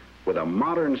minimum with a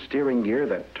modern steering gear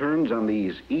that turns on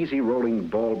these easy rolling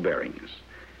ball bearings.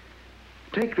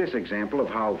 Take this example of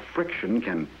how friction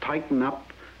can tighten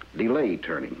up delay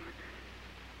turning,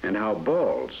 and how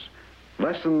balls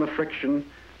lessen the friction,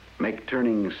 make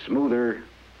turning smoother,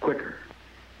 quicker.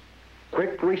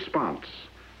 Quick response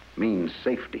means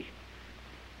safety.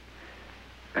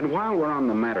 And while we're on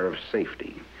the matter of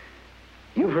safety,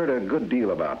 you've heard a good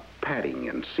deal about padding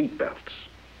and seat belts.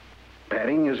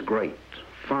 Padding is great,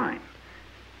 fine,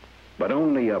 but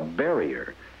only a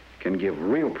barrier can give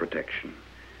real protection.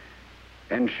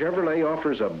 And Chevrolet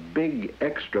offers a big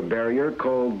extra barrier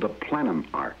called the plenum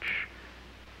arch.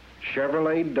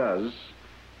 Chevrolet does,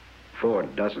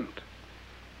 Ford doesn't.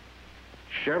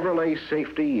 Chevrolet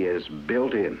safety is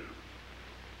built in.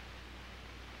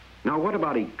 Now, what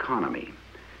about economy?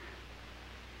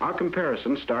 Our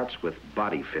comparison starts with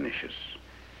body finishes.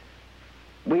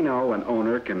 We know an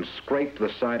owner can scrape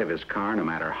the side of his car no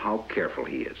matter how careful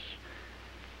he is.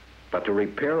 But to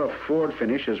repair a Ford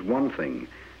finish is one thing,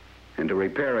 and to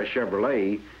repair a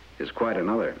Chevrolet is quite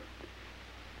another.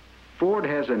 Ford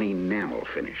has an enamel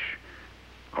finish.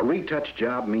 A retouch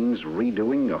job means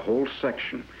redoing a whole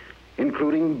section,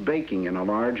 including baking in a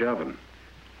large oven.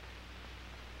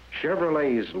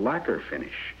 Chevrolet's lacquer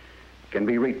finish can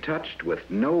be retouched with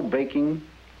no baking,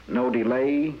 no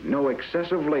delay, no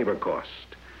excessive labor cost.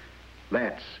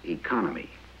 That's economy.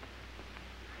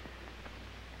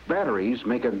 Batteries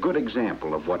make a good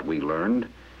example of what we learned.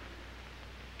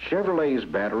 Chevrolet's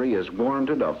battery is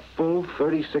warranted a full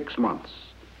 36 months.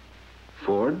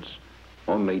 Ford's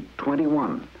only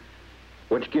 21,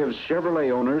 which gives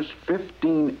Chevrolet owners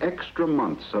 15 extra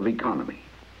months of economy.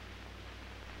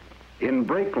 In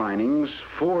brake linings,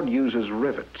 Ford uses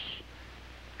rivets,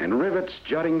 and rivets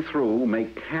jutting through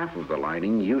make half of the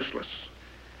lining useless.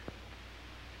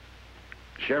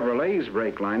 Chevrolet's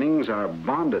brake linings are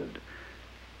bonded,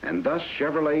 and thus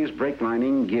Chevrolet's brake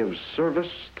lining gives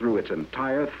service through its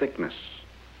entire thickness.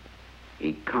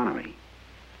 Economy.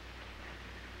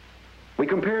 We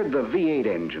compared the V8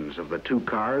 engines of the two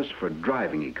cars for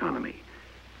driving economy,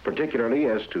 particularly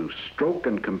as to stroke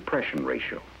and compression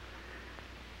ratio.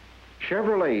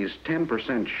 Chevrolet's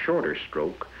 10% shorter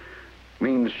stroke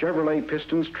means Chevrolet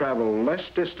pistons travel less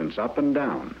distance up and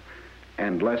down,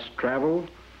 and less travel,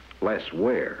 less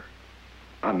wear.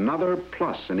 Another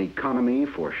plus in economy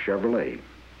for Chevrolet.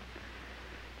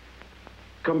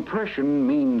 Compression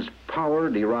means power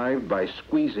derived by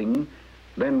squeezing,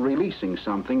 then releasing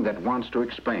something that wants to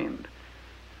expand.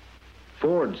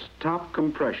 Ford's top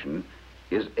compression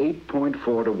is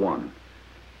 8.4 to 1.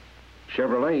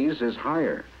 Chevrolet's is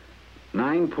higher,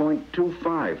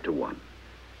 9.25 to 1.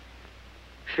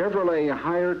 Chevrolet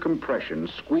higher compression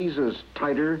squeezes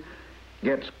tighter,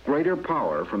 gets greater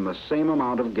power from the same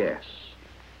amount of gas.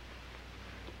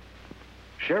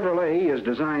 Chevrolet is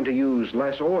designed to use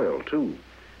less oil, too.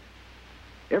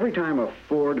 Every time a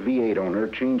Ford V8 owner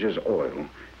changes oil,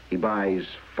 he buys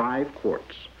 5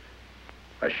 quarts.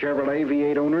 A Chevrolet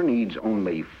V8 owner needs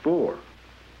only 4.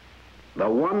 The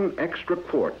 1 extra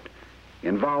quart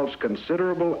involves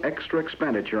considerable extra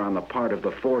expenditure on the part of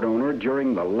the Ford owner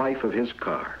during the life of his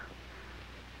car.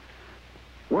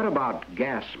 What about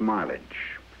gas mileage?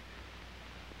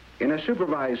 In a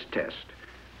supervised test,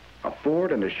 a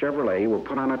Ford and a Chevrolet were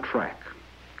put on a track,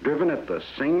 driven at the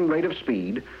same rate of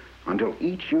speed until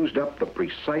each used up the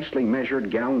precisely measured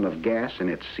gallon of gas in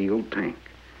its sealed tank.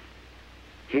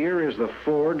 Here is the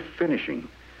Ford finishing,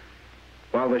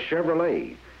 while the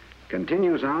Chevrolet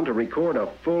continues on to record a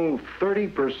full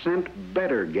 30%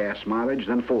 better gas mileage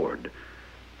than Ford,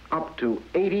 up to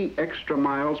 80 extra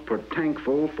miles per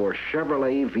tankful for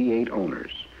Chevrolet V8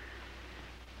 owners.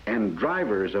 And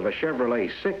drivers of a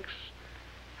Chevrolet 6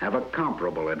 have a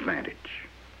comparable advantage.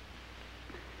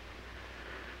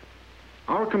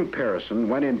 Our comparison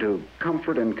went into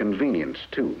comfort and convenience,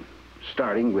 too,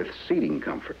 starting with seating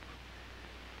comfort.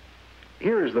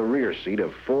 Here is the rear seat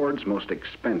of Ford's most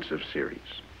expensive series.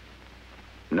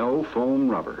 No foam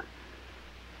rubber.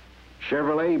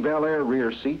 Chevrolet Bel Air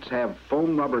rear seats have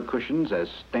foam rubber cushions as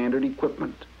standard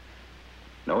equipment.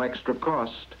 No extra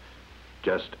cost,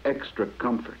 just extra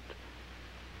comfort.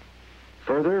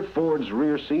 Further, Ford's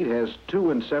rear seat has 2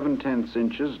 7/10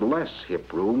 inches less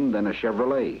hip room than a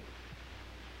Chevrolet.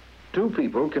 2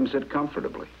 people can sit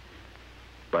comfortably,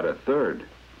 but a third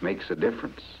makes a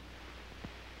difference.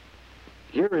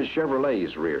 Here is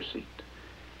Chevrolet's rear seat.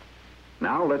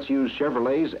 Now let's use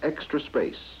Chevrolet's extra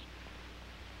space,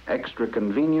 extra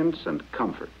convenience and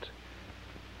comfort.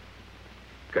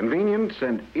 Convenience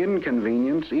and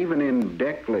inconvenience even in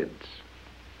deck lids.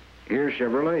 Here's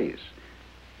Chevrolet's,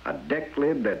 a deck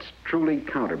lid that's truly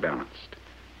counterbalanced.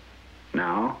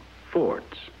 Now,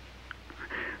 Ford's.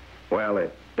 Well,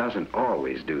 it doesn't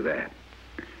always do that.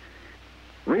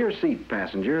 Rear seat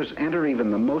passengers enter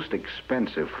even the most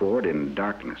expensive Ford in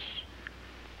darkness.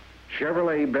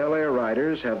 Chevrolet Bel Air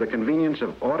riders have the convenience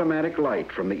of automatic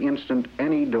light from the instant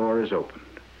any door is opened.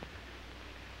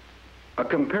 A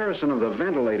comparison of the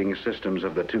ventilating systems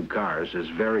of the two cars is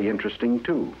very interesting,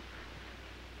 too.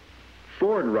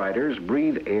 Ford riders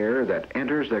breathe air that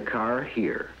enters their car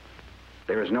here.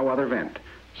 There is no other vent,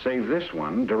 save this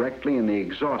one directly in the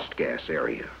exhaust gas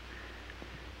area.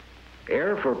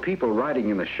 Air for people riding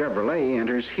in the Chevrolet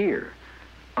enters here,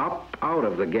 up out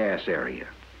of the gas area.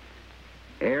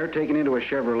 Air taken into a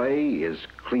Chevrolet is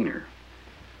cleaner.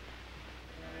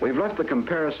 We've left the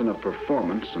comparison of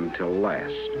performance until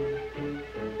last.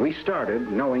 We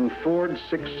started knowing Ford's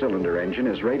 6-cylinder engine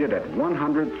is rated at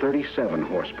 137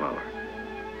 horsepower.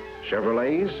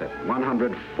 Chevrolet's at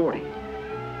 140.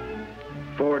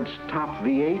 Ford's top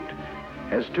V8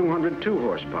 has 202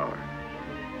 horsepower.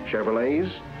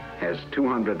 Chevrolet's has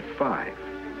 205.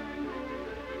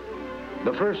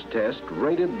 The first test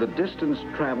rated the distance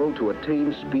traveled to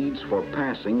attain speeds for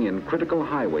passing in critical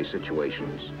highway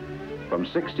situations, from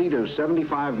 60 to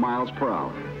 75 miles per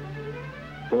hour.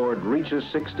 Ford reaches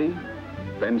 60,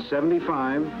 then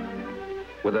 75,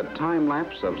 with a time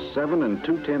lapse of 7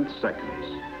 2/10 seconds.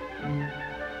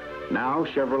 Now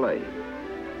Chevrolet.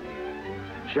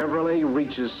 Chevrolet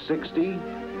reaches 60,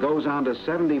 goes on to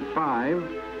 75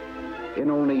 in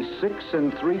only 6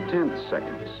 3/10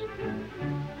 seconds.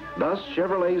 Thus,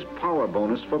 Chevrolet's power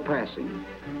bonus for passing,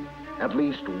 at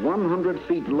least 100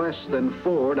 feet less than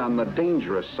Ford on the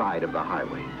dangerous side of the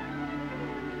highway.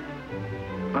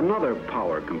 Another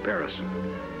power comparison,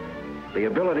 the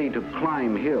ability to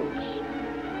climb hills.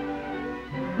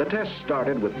 The test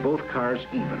started with both cars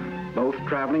even, both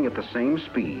traveling at the same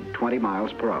speed, 20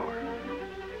 miles per hour.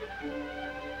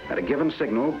 At a given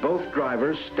signal, both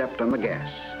drivers stepped on the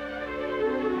gas.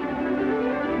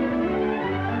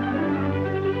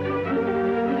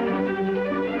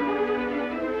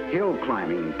 Hill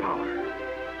climbing power.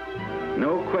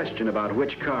 No question about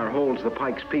which car holds the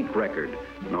Pikes Peak record,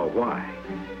 nor why.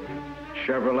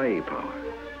 Chevrolet power.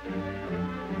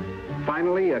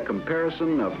 Finally, a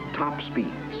comparison of top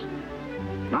speeds.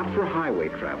 Not for highway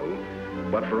travel,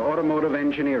 but for automotive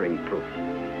engineering proof.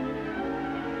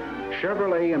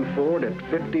 Chevrolet and Ford at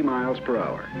 50 miles per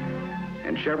hour,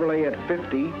 and Chevrolet at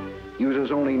 50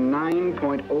 uses only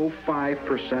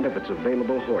 9.05% of its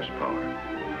available horsepower.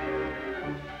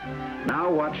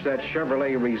 Now watch that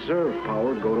Chevrolet reserve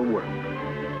power go to work.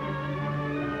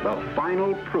 The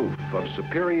final proof of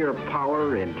superior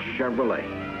power in Chevrolet.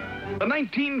 The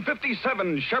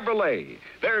 1957 Chevrolet.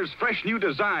 There's fresh new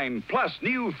design, plus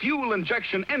new fuel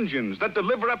injection engines that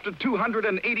deliver up to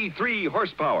 283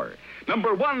 horsepower.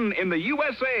 Number 1 in the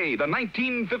USA, the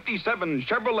 1957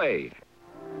 Chevrolet.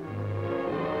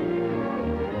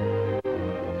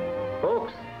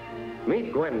 Folks,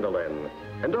 meet Gwendolyn.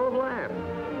 And don't laugh.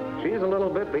 She's a little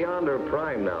bit beyond her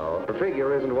prime now. Her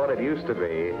figure isn't what it used to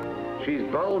be. She's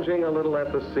bulging a little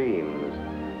at the seams.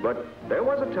 But there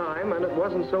was a time, and it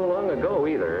wasn't so long ago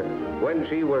either, when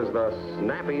she was the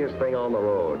snappiest thing on the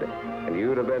road. And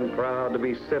you'd have been proud to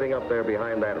be sitting up there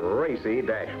behind that racy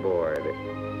dashboard.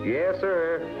 Yes,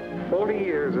 sir. 40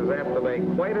 years is apt to make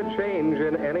quite a change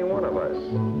in any one of us.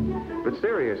 But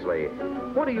seriously,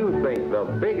 what do you think the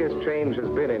biggest change has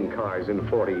been in cars in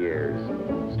 40 years?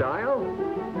 Style?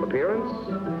 Appearance?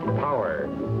 Power?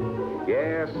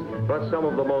 Yes, but some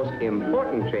of the most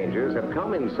important changes have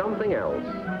come in something else.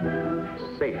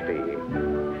 Safety.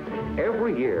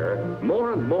 Every year,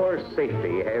 more and more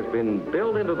safety has been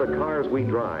built into the cars we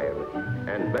drive,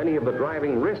 and many of the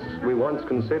driving risks we once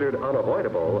considered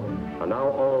unavoidable are now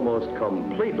almost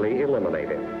completely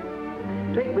eliminated.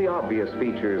 Take the obvious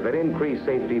features that increase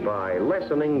safety by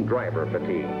lessening driver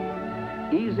fatigue.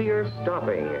 Easier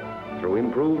stopping through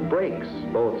improved brakes,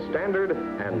 both standard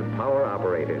and power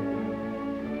operated.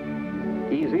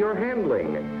 Easier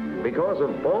handling because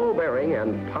of ball bearing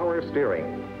and power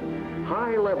steering.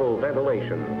 High level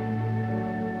ventilation.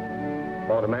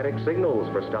 Automatic signals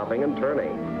for stopping and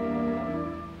turning.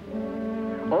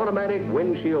 Automatic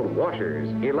windshield washers,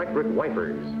 electric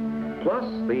wipers, plus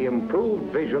the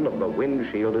improved vision of the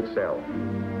windshield itself.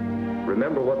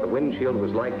 Remember what the windshield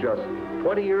was like just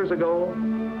 20 years ago?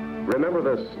 Remember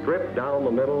the strip down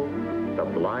the middle, the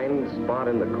blind spot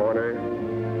in the corner?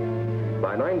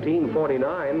 By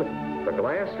 1949, the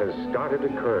glass has started to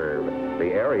curve.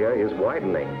 The area is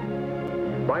widening.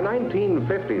 By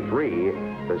 1953,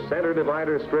 the center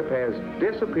divider strip has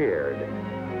disappeared.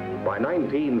 By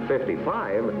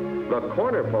 1955, the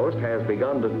corner post has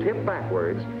begun to tip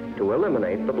backwards to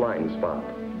eliminate the blind spot.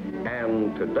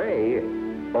 And today,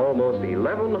 almost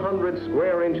 1,100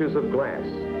 square inches of glass,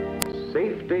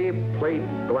 safety plate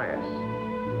glass.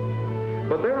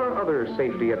 But there are other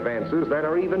safety advances that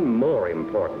are even more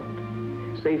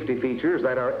important. Safety features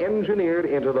that are engineered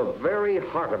into the very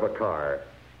heart of a car.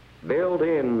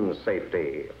 Built-in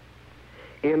safety.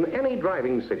 In any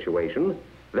driving situation,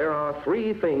 there are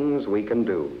 3 things we can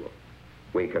do.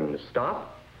 We can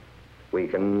stop, we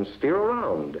can steer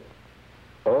around,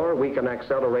 or we can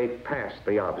accelerate past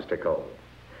the obstacle.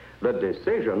 The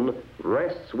decision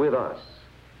rests with us.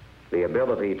 The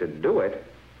ability to do it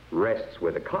rests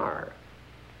with the car.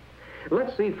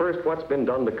 Let's see first what's been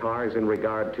done to cars in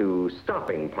regard to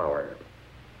stopping power.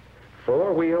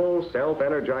 4-wheel,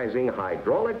 self-energizing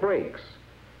hydraulic brakes,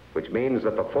 which means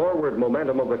that the forward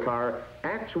momentum of the car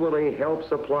actually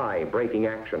helps apply braking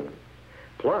action.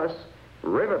 Plus,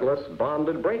 rivetless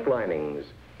bonded brake linings,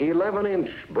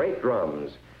 11-inch brake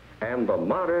drums, and the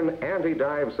modern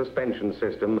anti-dive suspension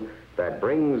system that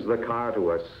brings the car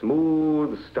to a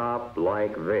smooth stop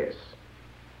like this.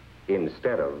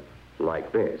 instead of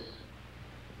like this.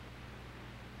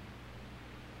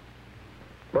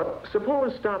 But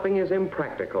suppose stopping is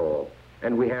impractical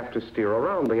and we have to steer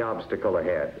around the obstacle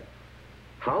ahead.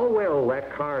 How well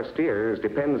that car steers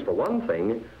depends, for one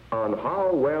thing, on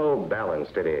how well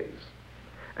balanced it is.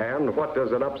 And what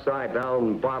does an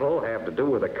upside-down bottle have to do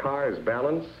with a car's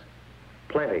balance?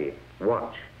 Plenty.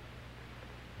 Watch.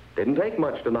 Didn't take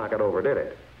much to knock it over, did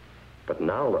it? But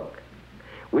now look.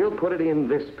 We'll put it in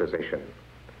this position.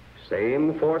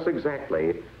 Same force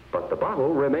exactly, but the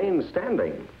bottle remains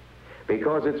standing.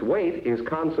 Because its weight is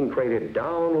concentrated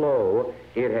down low,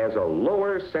 it has a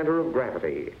lower center of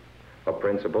gravity, a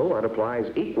principle that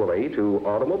applies equally to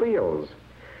automobiles.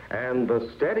 And the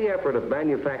steady effort of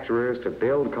manufacturers to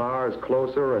build cars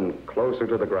closer and closer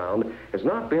to the ground has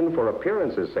not been for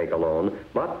appearance's sake alone,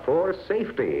 but for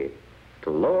safety, to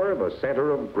lower the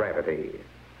center of gravity.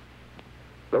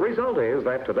 The result is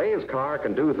that today's car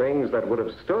can do things that would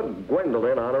have stood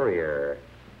Gwendolyn on her ear.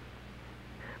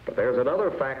 But there's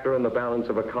another factor in the balance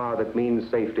of a car that means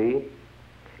safety.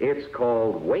 It's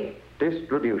called weight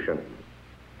distribution.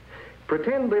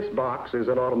 Pretend this box is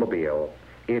an automobile.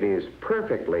 It is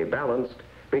perfectly balanced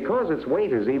because its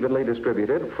weight is evenly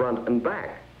distributed front and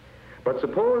back. But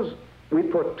suppose we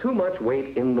put too much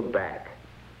weight in the back.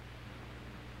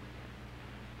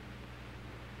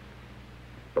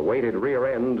 The weighted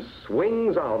rear end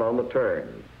swings out on the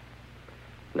turn.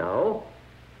 Now,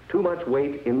 too much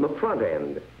weight in the front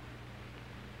end.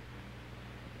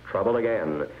 Trouble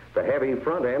again. The heavy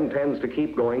front end tends to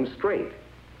keep going straight.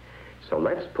 So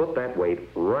let's put that weight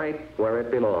right where it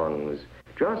belongs,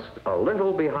 just a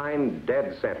little behind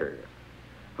dead center.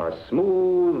 A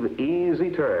smooth,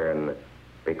 easy turn,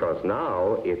 because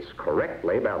now it's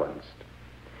correctly balanced.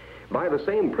 By the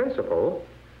same principle,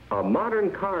 a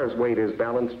modern car's weight is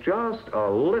balanced just a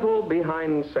little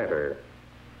behind center.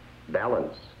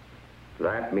 Balance.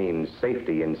 That means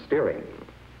safety in steering.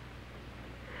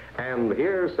 And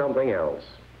here's something else.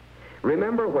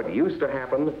 Remember what used to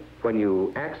happen when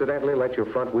you accidentally let your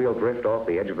front wheel drift off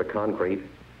the edge of the concrete?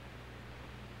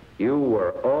 You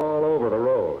were all over the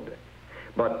road.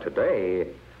 But today,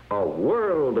 a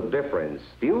world of difference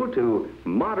due to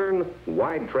modern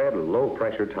wide-tread,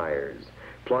 low-pressure tires,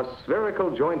 plus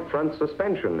spherical joint front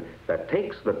suspension that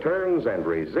takes the turns and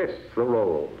resists the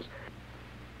rolls.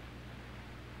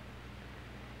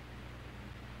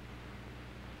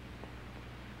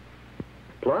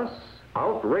 Plus,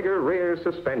 outrigger rear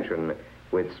suspension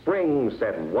with springs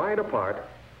set wide apart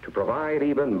to provide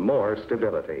even more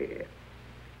stability.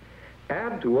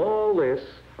 Add to all this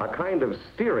a kind of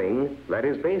steering that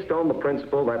is based on the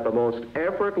principle that the most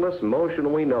effortless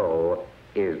motion we know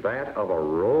is that of a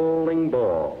rolling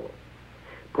ball.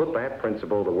 Put that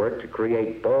principle to work to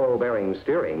create ball-bearing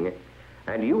steering,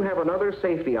 and you have another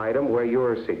safety item where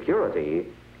your security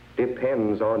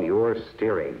depends on your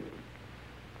steering.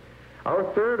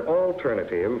 Our third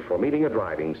alternative for meeting a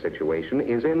driving situation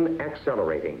is in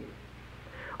accelerating.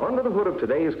 Under the hood of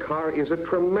today's car is a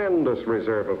tremendous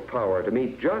reserve of power to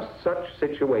meet just such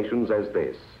situations as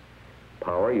this.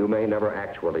 Power you may never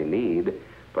actually need,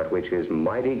 but which is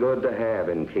mighty good to have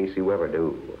in case you ever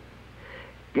do.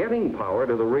 Getting power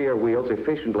to the rear wheels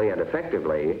efficiently and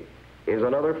effectively is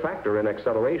another factor in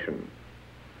acceleration.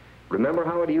 Remember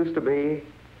how it used to be?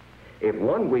 If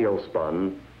one wheel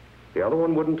spun, the other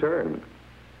one wouldn't turn.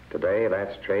 Today,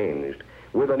 that's changed.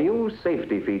 With a new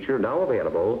safety feature now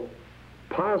available,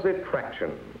 posit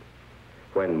traction.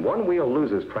 When one wheel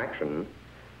loses traction,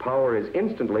 power is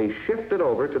instantly shifted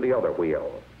over to the other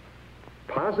wheel.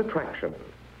 Posit traction.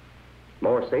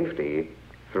 More safety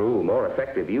through more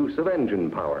effective use of engine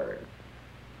power.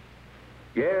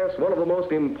 Yes, one of the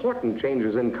most important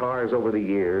changes in cars over the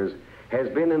years has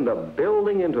been in the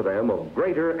building into them of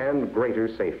greater and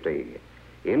greater safety.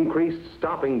 Increased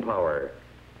stopping power,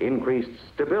 increased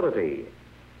stability,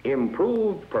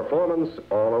 improved performance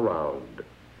all around.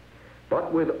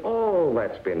 But with all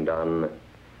that's been done,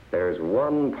 there's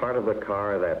one part of the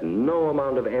car that no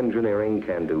amount of engineering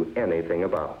can do anything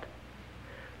about.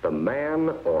 The man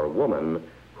or woman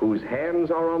whose hands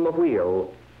are on the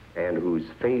wheel and whose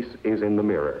face is in the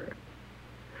mirror.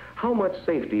 How much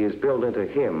safety is built into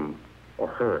him or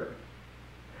her?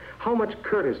 How much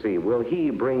courtesy will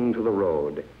he bring to the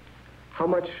road? How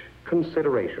much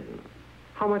consideration?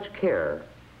 How much care?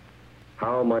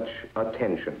 How much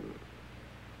attention?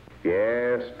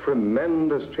 Yes,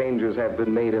 tremendous changes have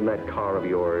been made in that car of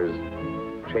yours.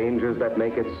 Changes that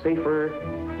make it safer,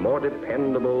 more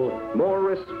dependable, more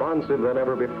responsive than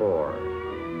ever before.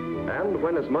 And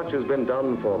when as much has been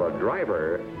done for the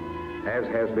driver, as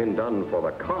has been done for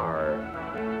the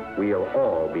car, we'll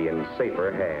all be in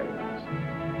safer hands.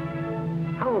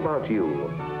 How about you?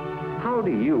 How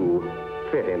do you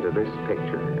fit into this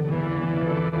picture?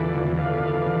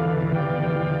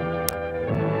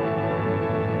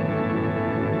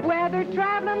 Whether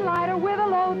traveling lighter with a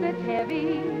load that's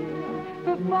heavy,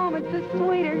 performance is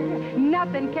sweeter,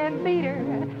 nothing can beat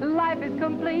her. Life is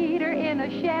completer in a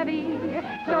Chevy.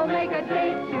 So make a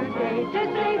date today to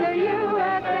see the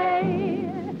USA.